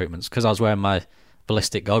training recruitments, because I was wearing my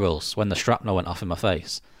ballistic goggles when the shrapnel went off in my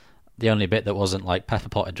face. The only bit that wasn't like pepper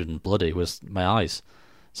potted and bloody was my eyes.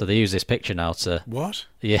 So they use this picture now to... What?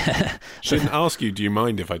 Yeah. She didn't ask you, do you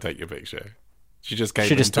mind if I take your picture? She just came I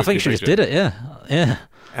think she just did it, yeah.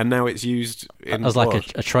 And now it's used in as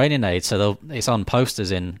like a training aid, so it's on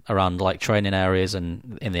posters around like training areas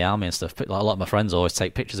and in the army and stuff. Like, a lot of my friends always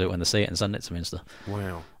take pictures of it when they see it and send it to me and stuff.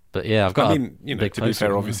 Wow. But yeah, I've got. I mean, you know, to be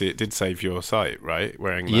fair, obviously it did save your sight, right?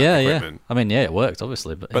 Wearing that equipment. I mean, yeah, it worked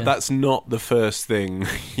obviously, but that's not the first thing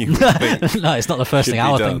you would think. No, it's not the first thing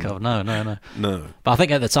I would done. think of. No. But I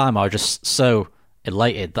think at the time I was just so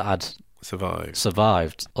elated that I'd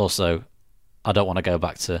survived. Also, I don't want to go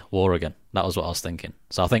back to war again. That was what I was thinking.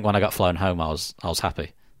 So I think when I got flown home, I was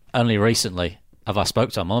happy. Only recently have I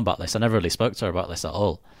spoke to my mum about this. I never really spoke to her about this at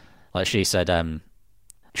all. Like she said,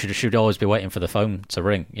 she'd always be waiting for the phone to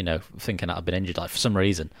ring, you know, thinking that I'd been injured. Like for some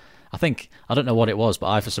reason, I don't know what it was, but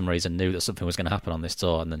I for some reason knew that something was going to happen on this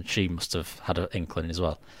tour, and then she must have had an inkling as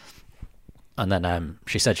well. And then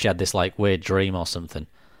she said she had this like weird dream or something,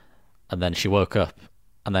 and then she woke up,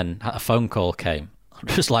 and then a phone call came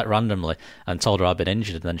just like randomly and told her I'd been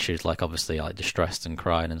injured, and then she was like obviously like distressed and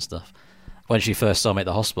crying and stuff. When she first saw me at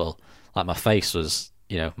the hospital, like my face was,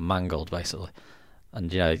 you know, mangled basically.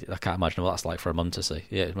 And, you know, I can't imagine what that's like for a mum to see.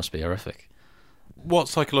 Yeah, it must be horrific. What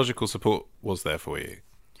psychological support was there for you?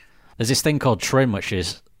 There's this thing called TRIM, which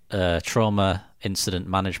is Trauma Incident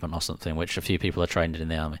Management or something, which a few people are trained in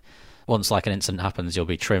the army. Once, like, an incident happens, you'll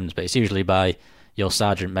be trimmed, but it's usually by your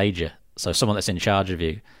sergeant major, so someone that's in charge of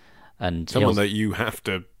you. And someone that you have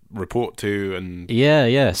to report to and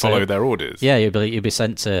follow their orders. Yeah, you'd be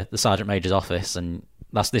sent to the sergeant major's office, and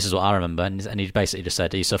this is what I remember, and he basically just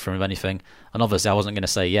said, are you suffering with anything? And obviously I wasn't going to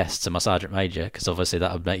say yes to my sergeant major, because obviously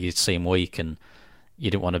that would make you seem weak, and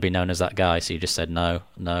you didn't want to be known as that guy, so you just said no.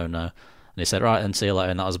 And he said, right, then see you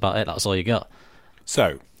later, and that was about it. That's all you got.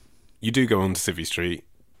 So, you do go on to Civvy Street.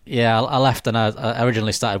 Yeah, I left, and I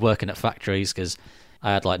originally started working at factories, because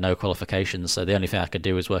I had like no qualifications, so the only thing I could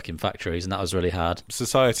do was work in factories, and that was really hard.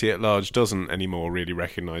 Society at large doesn't anymore really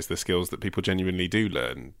recognise the skills that people genuinely do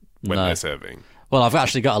learn when they're serving. Well, I've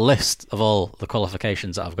actually got a list of all the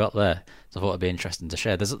qualifications that I've got there, so I thought it'd be interesting to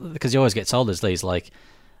share. Because you always get told there's these like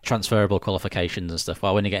transferable qualifications and stuff.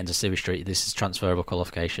 Well, when you get into Civvy Street, this is transferable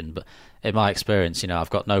qualification, but in my experience, you know, I've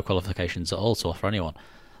got no qualifications at all to offer anyone.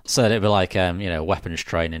 So it'd be like, you know, weapons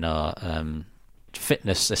training or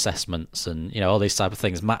fitness assessments and, you know, all these type of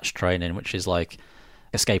things, match training, which is like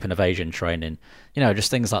escape and evasion training, you know,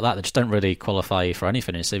 just things like that just don't really qualify you for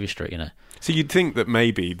anything in Civvy Street, you know. So you'd think that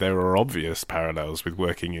maybe there are obvious parallels with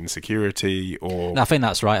working in security or... I think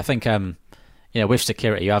that's right. I think, you know, with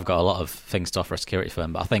security, I've got a lot of things to offer a security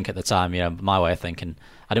firm, but I think at the time, you know, my way of thinking,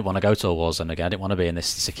 I didn't want to go to a war zone again. I didn't want to be in this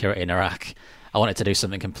security in Iraq. I wanted to do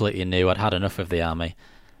something completely new. I'd had enough of the army.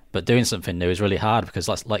 But doing something new is really hard because,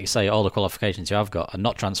 like you say, all the qualifications you have got are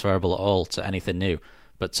not transferable at all to anything new.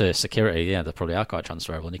 But to security, yeah, they probably are quite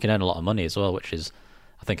transferable. And you can earn a lot of money as well, which is,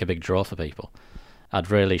 I think, a big draw for people.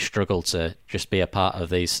 I'd really struggled to just be a part of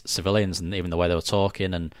these civilians, and even the way they were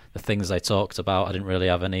talking and the things they talked about, I didn't really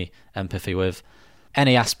have any empathy with.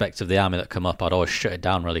 Any aspect of the army that come up, I'd always shut it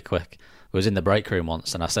down really quick. I was in the break room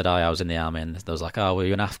once, and I said, I was in the army, and they was like, oh, were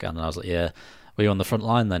you an Afghan? And I was like, yeah. Were you on the front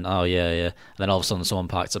line then? Oh, yeah. And then all of a sudden someone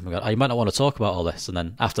parked up and go, oh, you might not want to talk about all this. And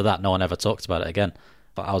then after that, no one ever talked about it again.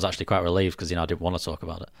 But I was actually quite relieved because, you know, I didn't want to talk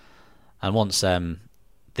about it. And once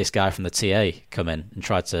this guy from the TA come in and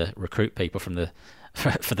tried to recruit people from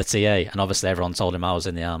for the TA, and obviously everyone told him I was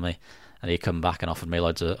in the army, and he come back and offered me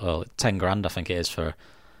loads of 10 grand, I think it is, for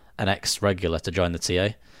an ex-regular to join the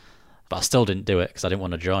TA. But I still didn't do it because I didn't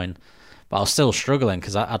want to join. But I was still struggling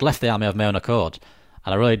because I'd left the army of my own accord,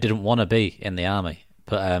 and I really didn't want to be in the army.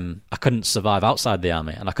 But I couldn't survive outside the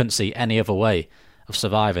army, and I couldn't see any other way of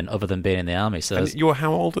surviving other than being in the army. So and you're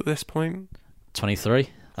how old at this point? 23.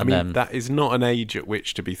 I mean, that is not an age at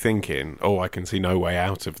which to be thinking, oh, I can see no way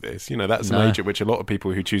out of this. You know, that's an age at which a lot of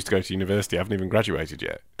people who choose to go to university haven't even graduated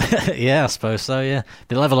yet. Yeah, I suppose so, yeah.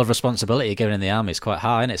 The level of responsibility you're given in the army is quite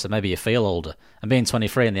high, isn't it? So maybe you feel older. And being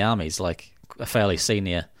 23 in the army is like a fairly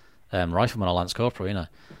senior rifleman or lance corporal, you know.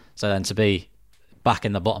 So then to be back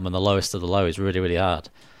in the bottom and the lowest of the low is really, really hard.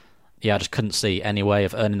 Yeah, I just couldn't see any way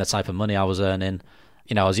of earning the type of money I was earning.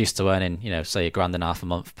 You know, I was used to earning, you know, say $1.5 a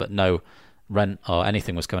month, but no rent or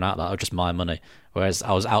anything was coming out of that. It was just my money. Whereas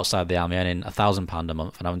I was outside the army earning £1,000 a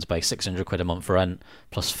month and having to pay £600 a month for rent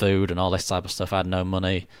plus food and all this type of stuff. I had no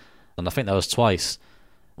money. And I think there was twice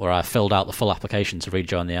where I filled out the full application to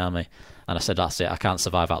rejoin the army, and I said, that's it, I can't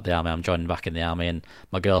survive out the army, I'm joining back in the army. And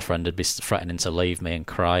my girlfriend would be threatening to leave me and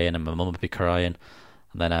crying, and my mum would be crying.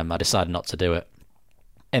 And then I decided not to do it.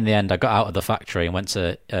 In the end, I got out of the factory and went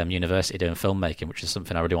to university doing filmmaking, which is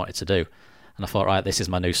something I really wanted to do. And I thought, right, this is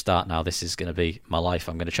my new start now. This is going to be my life.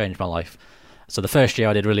 I'm going to change my life. So the first year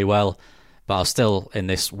I did really well, but I was still in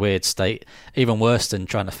this weird state, even worse than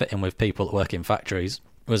trying to fit in with people that work in factories.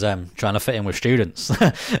 was trying to fit in with students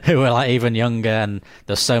who were like even younger, and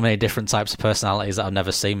there's so many different types of personalities that I've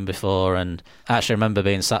never seen before. And I actually remember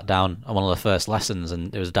being sat down on one of the first lessons,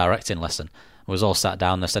 and it was a directing lesson. We was all sat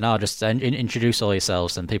down there saying, just introduce all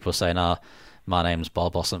yourselves, and people were saying, my name's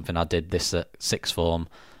Bob or something, I did this at sixth form.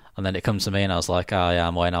 And then it comes to me and I was like, yeah,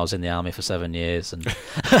 I'm Wayne, I was in the army for 7 years. And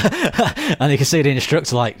and you can see the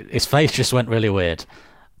instructor, like, his face just went really weird.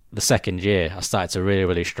 The second year, I started to really,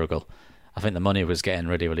 really struggle. I think the money was getting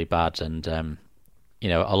really, really bad. And,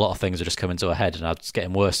 a lot of things were just coming to a head. And I was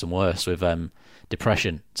getting worse and worse with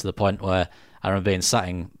depression, to the point where I remember being sat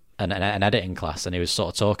in an editing class and he was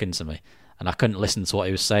sort of talking to me. And I couldn't listen to what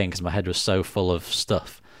he was saying because my head was so full of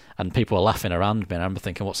stuff. And people were laughing around me. And I remember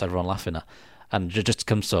thinking, what's everyone laughing at? And it just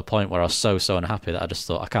comes to a point where I was so unhappy that I just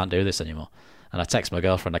thought, I can't do this anymore. And I texted my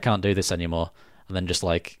girlfriend, I can't do this anymore. And then just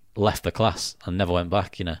left the class and never went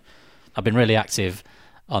back, I've been really active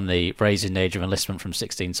on the raising the age of enlistment from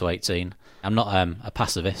 16 to 18. I'm not a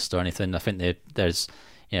pacifist or anything. I think there's,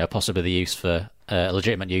 possibly the use for,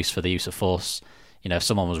 legitimate use for the use of force. If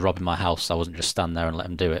someone was robbing my house, I wasn't just stand there and let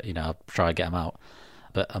them do it. I'd try to get them out.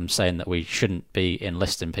 But I'm saying that we shouldn't be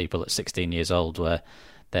enlisting people at 16 years old where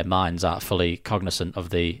their minds aren't fully cognizant of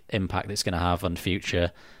the impact it's going to have on the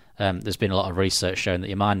future. There's been a lot of research showing that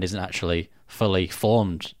your mind isn't actually fully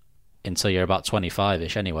formed until you're about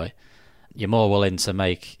 25-ish anyway. You're more willing to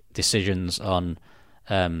make decisions on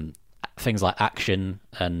things like action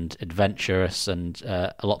and adventurous and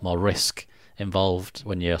a lot more risk involved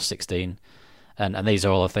when you're 16. And these are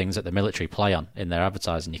all the things that the military play on in their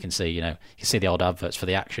advertising. You can see, you see the old adverts for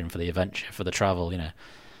the action, for the adventure, for the travel, And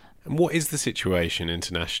what is the situation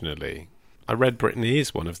internationally? I read Britain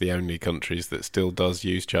is one of the only countries that still does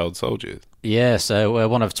use child soldiers. Yeah, so we're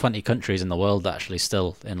one of 20 countries in the world that actually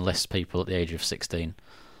still enlist people at the age of 16.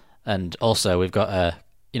 And also we've got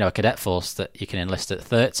a cadet force that you can enlist at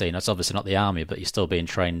 13. That's obviously not the army, but you're still being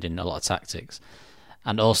trained in a lot of tactics.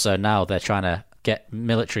 And also now they're trying to get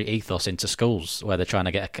military ethos into schools, where they're trying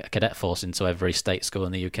to get a cadet force into every state school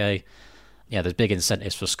in the UK. Yeah, there's big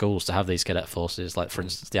incentives for schools to have these cadet forces. Like, for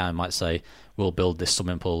instance, the Army might say, we'll build this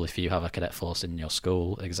swimming pool if you have a cadet force in your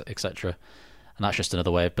school, etc. And that's just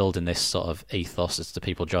another way of building this sort of ethos as to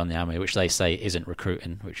people join the Army, which they say isn't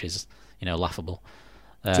recruiting, which is, laughable.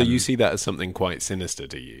 So you see that as something quite sinister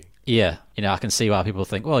to you? Yeah. I can see why people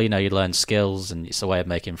think, well, you learn skills and it's a way of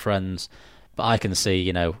making friends. But I can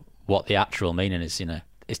see, what the actual meaning is,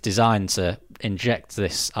 It's designed to inject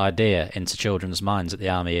this idea into children's minds that the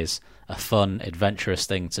Army is a fun, adventurous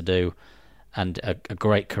thing to do and a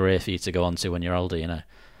great career for you to go on to when you're older,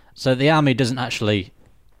 So the Army doesn't actually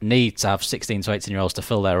need to have 16 to 18-year-olds to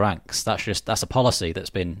fill their ranks. That's a policy that's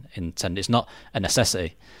been intended. It's not a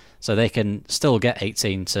necessity. So they can still get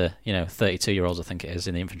 18 to, 32-year-olds, I think it is,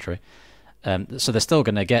 in the infantry. So they're still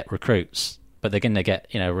going to get recruits, but they're going to get,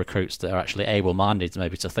 recruits that are actually able-minded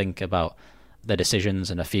maybe to think about their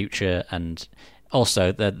decisions and a future, and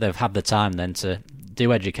also they've had the time then to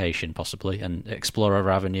do education possibly and explore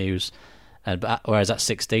other avenues. But whereas at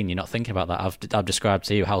 16 you're not thinking about that. I've described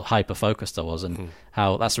to you how hyper focused I was and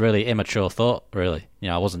how that's a really immature thought. Really,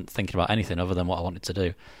 I wasn't thinking about anything other than what I wanted to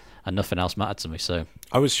do, and nothing else mattered to me. So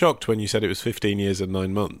I was shocked when you said it was 15 years and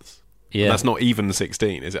 9 months. Yeah, and that's not even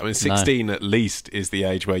 16, is it? I mean, 16 at least is the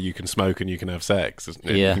age where you can smoke and you can have sex and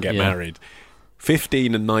you can get married.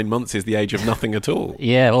 15 and 9 months is the age of nothing at all.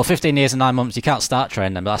 Yeah, well, 15 years and 9 months, you can't start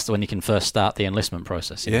training them, but that's when you can first start the enlistment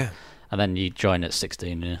process. Yeah. And then you join at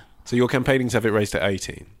 16, yeah. So you're campaigning to have it raised to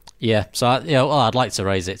 18? Yeah, so I'd like to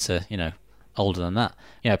raise it to, older than that.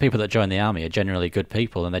 People that join the Army are generally good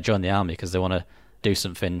people, and they join the Army because they want to do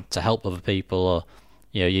something to help other people or,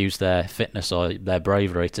 use their fitness or their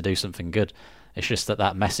bravery to do something good. It's just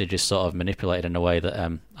that message is sort of manipulated in a way that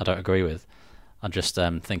I don't agree with. I just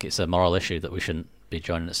think it's a moral issue that we shouldn't be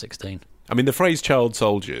joining at 16. I mean, the phrase child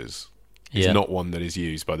soldiers is not one that is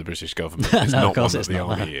used by the British government. It's no, not one that the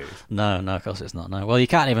Army use. No, of course it's not. No. Well, you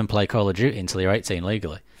can't even play Call of Duty until you're 18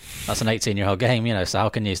 legally. That's an 18-year-old game, so how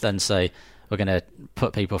can you then say we're going to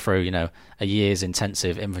put people through, a year's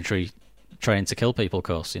intensive infantry training to kill people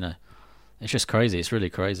course, It's just crazy. It's really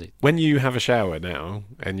crazy. When you have a shower now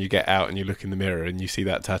and you get out and you look in the mirror and you see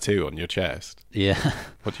that tattoo on your chest, yeah,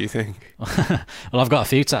 what do you think? Well, I've got a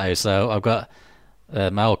few tattoos. So I've got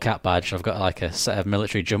my old cat badge. I've got like a set of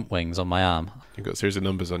military jump wings on my arm. You've got a series of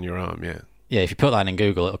numbers on your arm, yeah. Yeah, if you put that in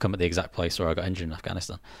Google, it'll come at the exact place where I got injured in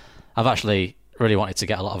Afghanistan. I've actually really wanted to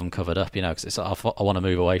get a lot of them covered up, because I want to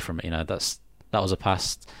move away from it. That was a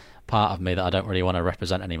past part of me that I don't really want to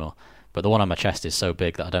represent anymore. But the one on my chest is so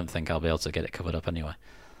big that I don't think I'll be able to get it covered up anyway.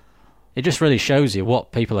 It just really shows you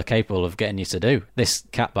what people are capable of getting you to do. This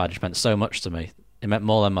cat badge meant so much to me. it meant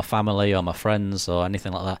more than my family or my friends or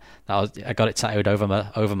anything like that. I got it tattooed over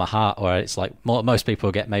my heart, where it's like most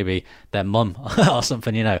people get maybe their mum or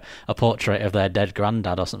something, you know, a portrait of their dead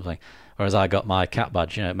granddad or something. Whereas I got my cat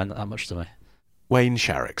badge, you know, it meant that much to me. Wayne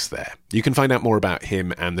Sharrock's there. You can find out more about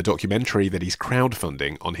him and the documentary that he's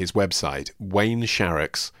crowdfunding on his website,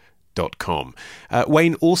 waynesharrocks.com.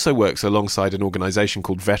 Wayne also works alongside an organisation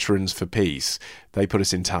called Veterans for Peace. They put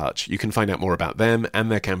us in touch. You can find out more about them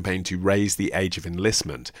and their campaign to raise the age of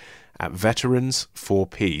enlistment at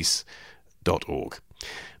veteransforpeace.org.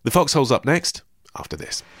 The Foxhole's up next, after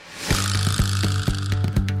this.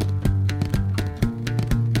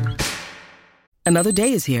 Another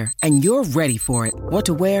day is here, and you're ready for it. What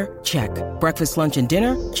to wear? Check. Breakfast, lunch, and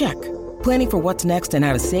dinner? Check. Planning for what's next and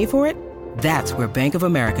how to save for it? That's where Bank of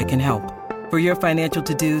America can help. For your financial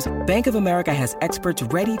to-dos, Bank of America has experts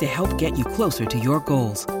ready to help get you closer to your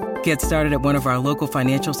goals. Get started at one of our local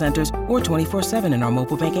financial centers or 24/7 in our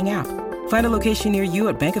mobile banking app. Find a location near you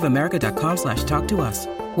at bankofamerica.com/talktous.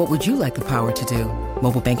 What would you like the power to do?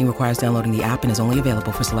 Mobile banking requires downloading the app and is only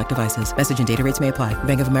available for select devices. Message and data rates may apply.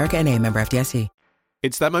 Bank of America N.A., member FDIC.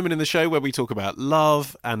 It's that moment in the show where we talk about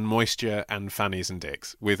love and moisture and fannies and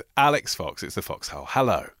dicks with Alex Fox. It's the Foxhole.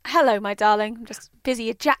 Hello. Hello, my darling. I'm just busy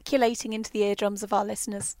ejaculating into the eardrums of our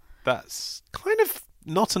listeners. That's kind of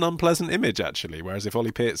not an unpleasant image, actually, whereas if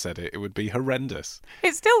Ollie Peart said it, it would be horrendous.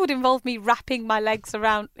 It still would involve me wrapping my legs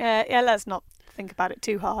around... let's not think about it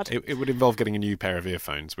too hard. It would involve getting a new pair of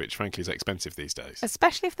earphones, which frankly is expensive these days.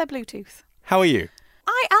 Especially if they're Bluetooth. How are you?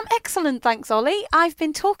 I am excellent, thanks, Ollie. I've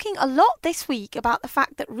been talking a lot this week about the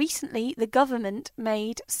fact that recently the government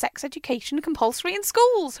made sex education compulsory in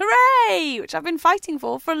schools. Hooray! Which I've been fighting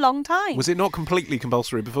for a long time. Was it not completely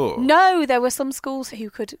compulsory before? No, there were some schools who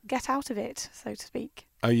could get out of it, so to speak.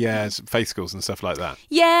 Oh, yeah, faith schools and stuff like that.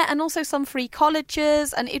 Yeah, and also some free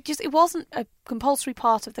colleges, and it wasn't a compulsory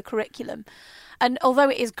part of the curriculum. And although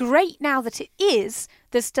it is great now that it is,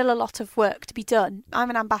 there's still a lot of work to be done. I'm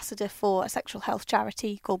an ambassador for a sexual health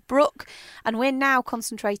charity called Brooke, and we're now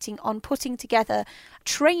concentrating on putting together a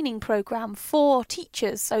training programme for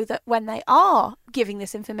teachers so that when they are giving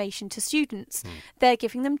this information to students, they're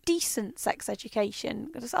giving them decent sex education.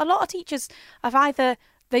 Because a lot of teachers have either...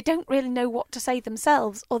 they don't really know what to say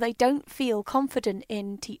themselves, or they don't feel confident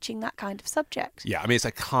in teaching that kind of subject. Yeah, I mean, it's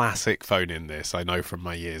a classic phone in this. I know from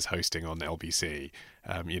my years hosting on LBC,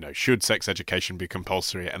 should sex education be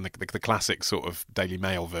compulsory? And the classic sort of Daily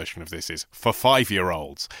Mail version of this is for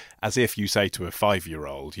 5-year-olds, as if you say to a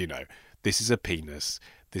 5-year-old, this is a penis,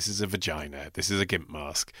 this is a vagina, this is a gimp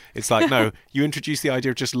mask. It's like, no, you introduce the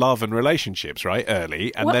idea of just love and relationships, right,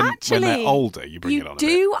 early, and then actually, when they're older, you bring it on a bit.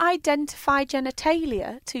 You do identify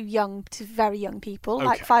genitalia to very young people,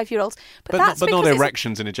 like 5-year-olds. But not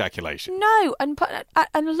erections and ejaculation. No, and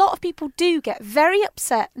a lot of people do get very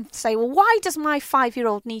upset and say, well, why does my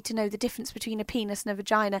 5-year-old need to know the difference between a penis and a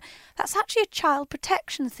vagina? That's actually a child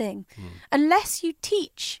protection thing. Unless you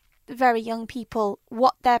teach very young people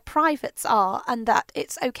what their privates are and that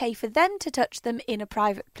it's okay for them to touch them in a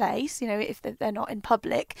private place, if they're not in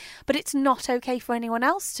public, but it's not okay for anyone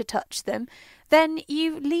else to touch them, then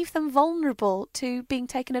you leave them vulnerable to being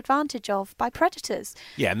taken advantage of by predators.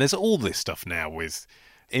 Yeah, and there's all this stuff now with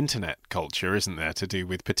internet culture, isn't there, to do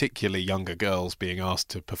with particularly younger girls being asked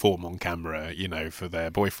to perform on camera, for their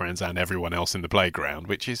boyfriends and everyone else in the playground,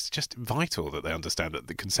 which is just vital that they understand that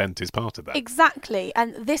the consent is part of that. Exactly,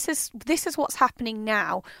 and this is what's happening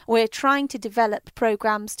now. We're trying to develop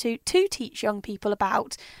programs to teach young people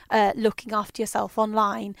about looking after yourself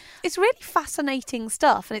online. It's really fascinating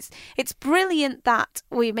stuff, and it's brilliant that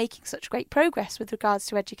we're making such great progress with regards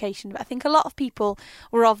to education. But I think a lot of people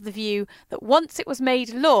were of the view that once it was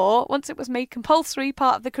made compulsory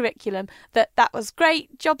part of the curriculum, that was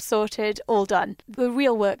great, job sorted, all done. The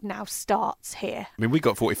real work now starts here. I mean, we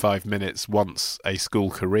got 45 minutes once a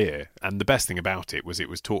school career, and the best thing about it was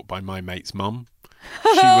taught by my mate's mum. She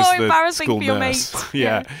was the embarrassing school for your nurse. mate.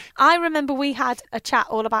 Yeah. I remember we had a chat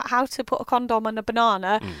all about how to put a condom on a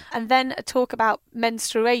banana, and then a talk about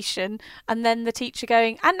menstruation, and then the teacher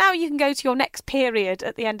going, and now you can go to your next period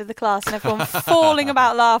at the end of the class, and everyone falling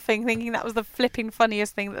about laughing, thinking that was the flipping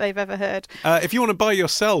funniest thing that they've ever heard. If you want to buy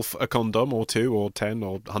yourself a condom or 2 or 10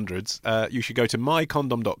 or hundreds, you should go to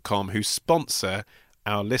mycondom.com, who sponsor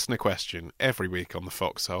our listener question every week on the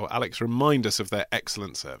Foxhole. Alex, remind us of their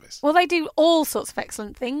excellent service. Well, they do all sorts of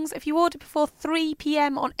excellent things. If you order before 3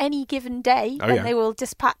 p.m. on any given day, then they will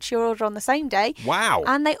dispatch your order on the same day. Wow.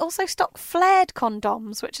 And they also stock flared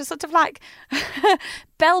condoms, which are sort of like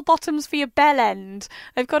bell bottoms for your bell end.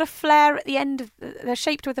 They've got a flare at the end of... They're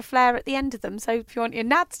shaped with a flare at the end of them, so if you want your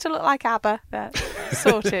nads to look like ABBA, they're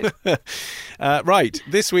sorted. Right,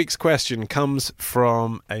 this week's question comes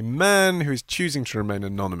from a man who is choosing to remain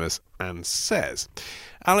anonymous and says,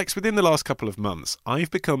 Alex, within the last couple of months,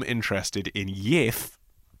 I've become interested in YIF,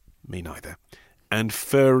 me neither, and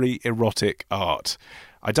furry erotic art.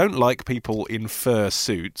 I don't like people in fur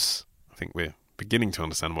suits. I think we're beginning to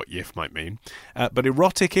understand what YIF might mean. But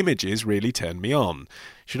erotic images really turn me on.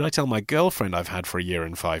 Should I tell my girlfriend I've had for a year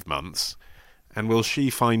and 5 months? And will she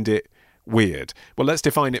find it weird? Well, let's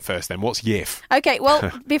define it first then. What's YIF? Okay,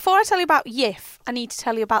 well, before I tell you about YIF, I need to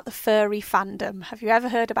tell you about the furry fandom. Have you ever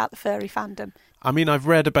heard about the furry fandom? I mean, I've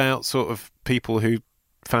read about sort of people who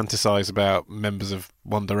fantasize about members of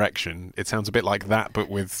One Direction. It sounds a bit like that, but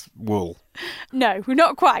with wool. No,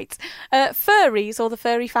 not quite. Furries, or the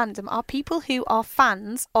furry fandom, are people who are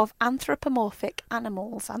fans of anthropomorphic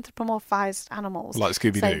animals, anthropomorphized animals. Like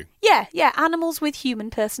Scooby-Doo? So, yeah, animals with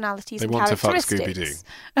human personalities and characteristics. They want to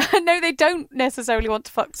fuck Scooby-Doo. No, they don't necessarily want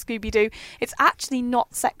to fuck Scooby-Doo. It's actually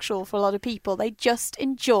not sexual for a lot of people. They just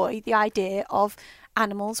enjoy the idea of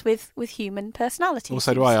animals with human personalities. Well,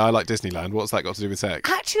 so do I. I like Disneyland. What's that got to do with sex?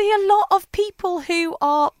 Actually, a lot of people who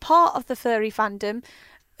are part of the furry fandom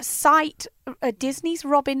cite Disney's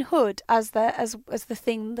Robin Hood as the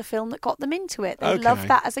film that got them into it. They loved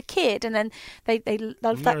that as a kid, and then they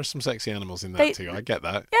loved that. There are some sexy animals in that too. I get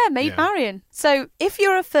that. Yeah, Maid Marian. So if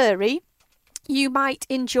you're a furry, you might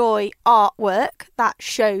enjoy artwork that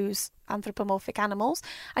shows anthropomorphic animals,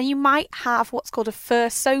 and you might have what's called a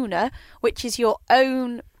fursona, which is your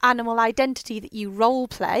own animal identity that you role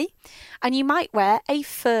play, and you might wear a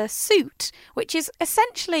fur suit, which is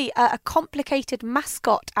essentially a complicated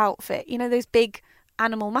mascot outfit. You know, those big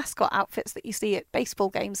animal mascot outfits that you see at baseball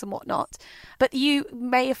games and whatnot, but you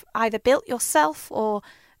may have either built yourself or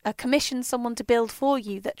commissioned someone to build for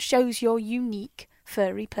you that shows your unique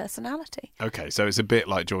furry personality. Okay, so it's a bit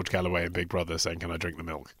like George Galloway and Big Brother saying, "Can I drink the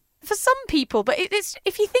milk?" For some people, but it's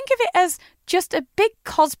if you think of it as just a big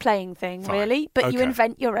cosplaying thing, Fine. really, but you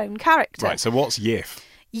invent your own character. Right, so what's YIF?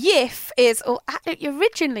 YIF is,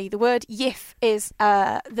 originally the word YIF is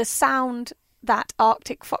the sound that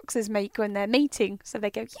Arctic foxes make when they're mating. So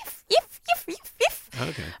they go yiff, yiff, yiff, yiff, yiff.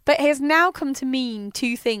 Okay. But it has now come to mean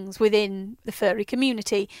two things within the furry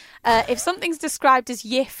community. If something's described as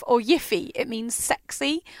yiff or yiffy, it means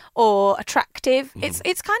sexy or attractive.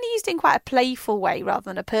 It's kind of used in quite a playful way rather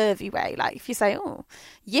than a pervy way. Like if you say, oh,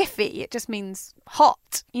 yiffy, it just means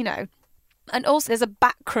hot, you know. And also there's a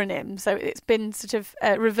backronym, so it's been sort of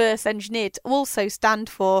reverse engineered to also stand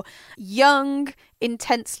for young,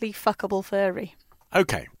 intensely fuckable furry.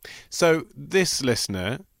 Okay, so this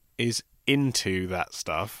listener is into that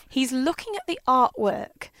stuff. He's looking at the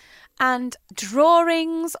artwork, and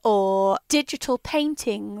drawings or digital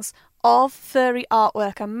paintings of furry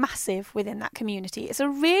artwork are massive within that community. It's a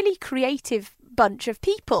really creative bunch of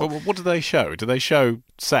people. Well, what do they show? Do they show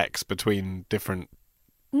sex between different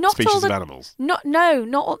species of animals? Not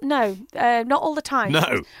all the time.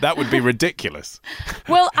 No, that would be ridiculous.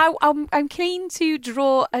 Well, I'm keen to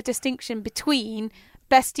draw a distinction between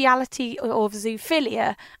bestiality or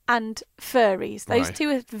zoophilia and furries. Those two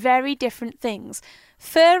are very different things.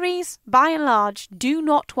 Furries, by and large, do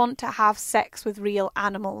not want to have sex with real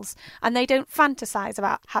animals, and they don't fantasize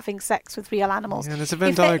about having sex with real animals. Yeah, there's a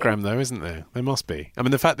Venn diagram, though, isn't there? There must be. I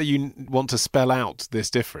mean, the fact that you want to spell out this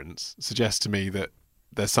difference suggests to me that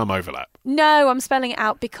there's some overlap. No, I'm spelling it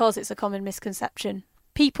out because it's a common misconception.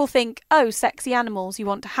 People think, oh, sexy animals, you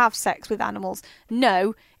want to have sex with animals.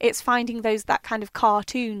 No, it's finding that kind of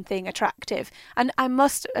cartoon thing attractive. And I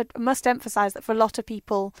must emphasise that for a lot of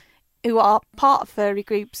people who are part of furry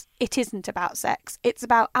groups, it isn't about sex. It's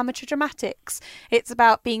about amateur dramatics. It's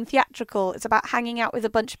about being theatrical. It's about hanging out with a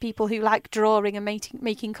bunch of people who like drawing and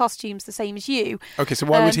making costumes the same as you. Okay, so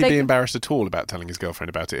why would he be embarrassed at all about telling his girlfriend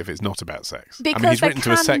about it if it's not about sex? Because I mean, he's written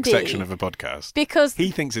to a sex section of a podcast. Because he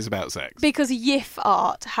thinks it's about sex. Because YIF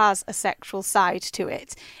art has a sexual side to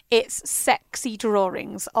it. It's sexy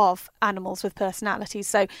drawings of animals with personalities.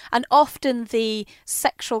 So, and often the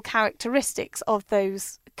sexual characteristics of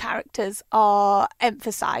those characters are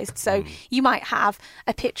emphasised. So you might have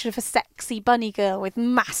a picture of a sexy bunny girl with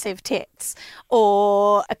massive tits,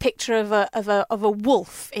 or a picture of a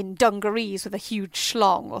wolf in dungarees with a huge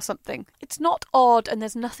schlong or something. It's not odd, and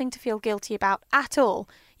there's nothing to feel guilty about at all.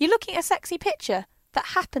 You're looking at a sexy picture. that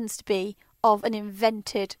happens to be of an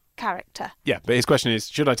invented character. Yeah, but his question is,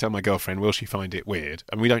 should I tell my girlfriend? Will she find it weird?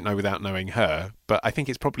 And we don't know without knowing her, but I think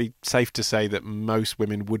it's probably safe to say that most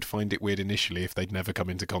women would find it weird initially if they'd never come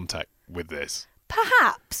into contact with this.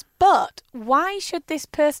 Perhaps, but why should this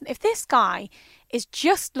person, if this guy is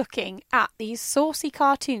just looking at these saucy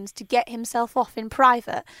cartoons to get himself off in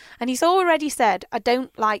private, and he's already said, I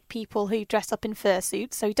don't like people who dress up in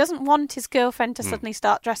fursuits, so he doesn't want his girlfriend to suddenly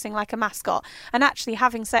start dressing like a mascot and actually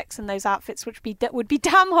having sex in those outfits, which would be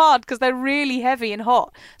damn hard because they're really heavy and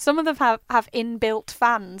hot. Some of them have inbuilt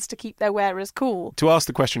fans to keep their wearers cool. To ask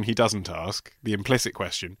the question he doesn't ask, the implicit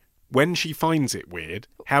question, when she finds it weird,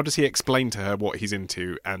 how does he explain to her what he's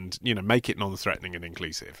into and, make it non-threatening and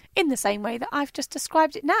inclusive? In the same way that I've just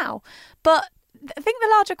described it now. But I think the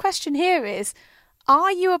larger question here is,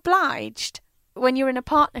 are you obliged, when you're in a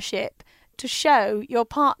partnership, to show your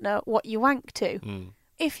partner what you wank to?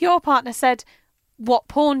 If your partner said, what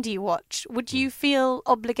porn do you watch? Would you feel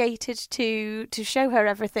obligated to show her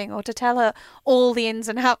everything or to tell her all the ins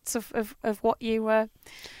and outs of what you...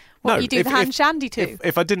 you do the hand shandy to?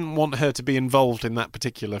 If I didn't want her to be involved in that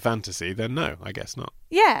particular fantasy, then no, I guess not.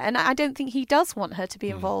 Yeah, and I don't think he does want her to be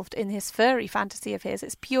involved in his furry fantasy of his.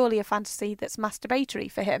 It's purely a fantasy that's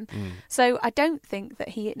masturbatory for him. So I don't think that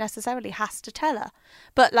he necessarily has to tell her.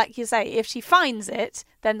 But like you say, if she finds it,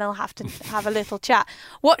 then they'll have to have a little chat.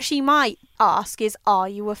 What she might ask is, are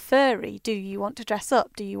you a furry? Do you want to dress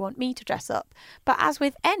up? Do you want me to dress up? But as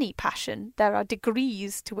with any passion, there are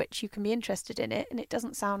degrees to which you can be interested in it, and it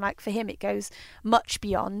doesn't sound like for him it goes much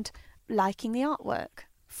beyond liking the artwork.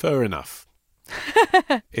 Fair enough.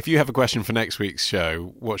 If you have a question for next week's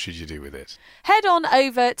show, what should you do with it? Head on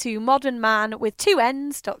over to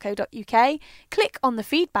modernmanwith2ns.co.uk, click on the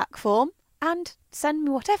feedback form, and send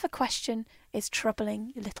me whatever question is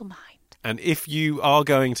troubling your little mind. And if you are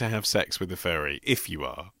going to have sex with a furry,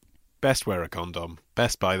 best wear a condom.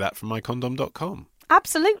 Best buy that from mycondom.com.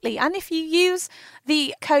 Absolutely. And if you use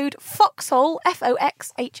the code FOXHOLE,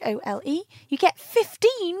 FOXHOLE, you get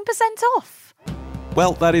 15% off.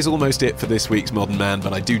 Well, that is almost it for this week's Modern Man,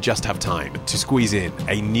 but I do just have time to squeeze in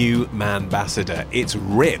a new man-ambassador. It's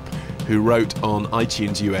Rip, who wrote on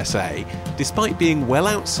iTunes USA, despite being well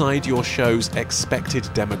outside your show's expected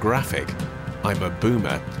demographic, I'm a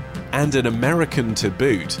boomer, and an American to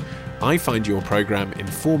boot, I find your programme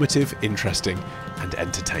informative, interesting and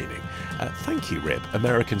entertaining. Thank you, Rip.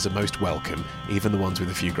 Americans are most welcome, even the ones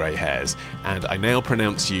with a few grey hairs. And I now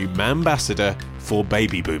pronounce you Mambassador for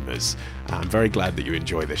baby boomers. I'm very glad that you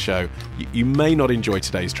enjoy the show. You may not enjoy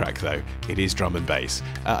today's track, though. It is drum and bass.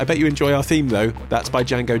 I bet you enjoy our theme, though. That's by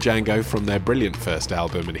Django Django from their brilliant first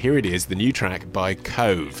album. And here it is, the new track by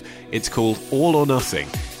Cove. It's called All or Nothing,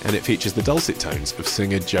 and it features the dulcet tones of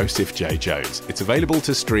singer Joseph J. Jones. It's available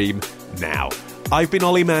to stream now. I've been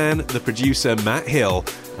Ollie Mann, the producer Matt Hill,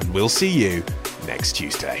 and we'll see you next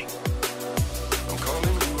Tuesday.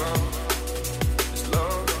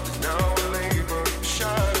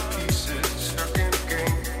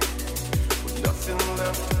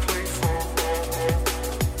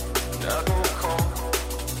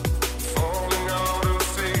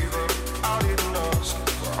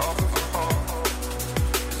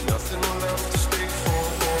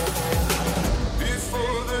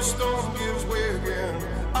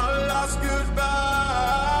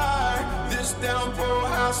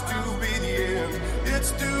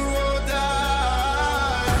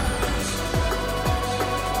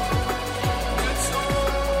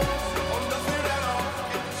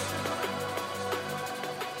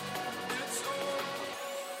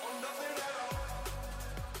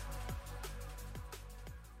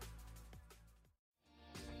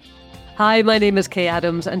 Hi, my name is Kay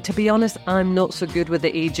Adams, and to be honest, I'm not so good with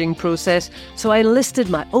the ageing process, so I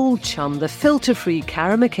enlisted my old chum, the filter-free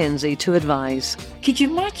Cara McKenzie, to advise. Could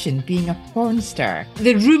you imagine being a porn star?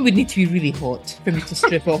 The room would need to be really hot for me to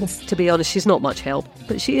strip off. To be honest, she's not much help,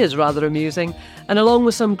 but she is rather amusing. And along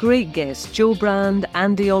with some great guests, Joe Brand,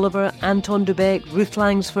 Andy Oliver, Anton Dubeck, Ruth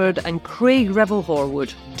Langsford and Craig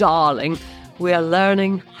Revel-Horwood, darling, we are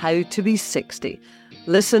learning how to be 60.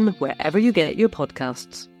 Listen wherever you get your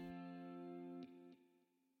podcasts.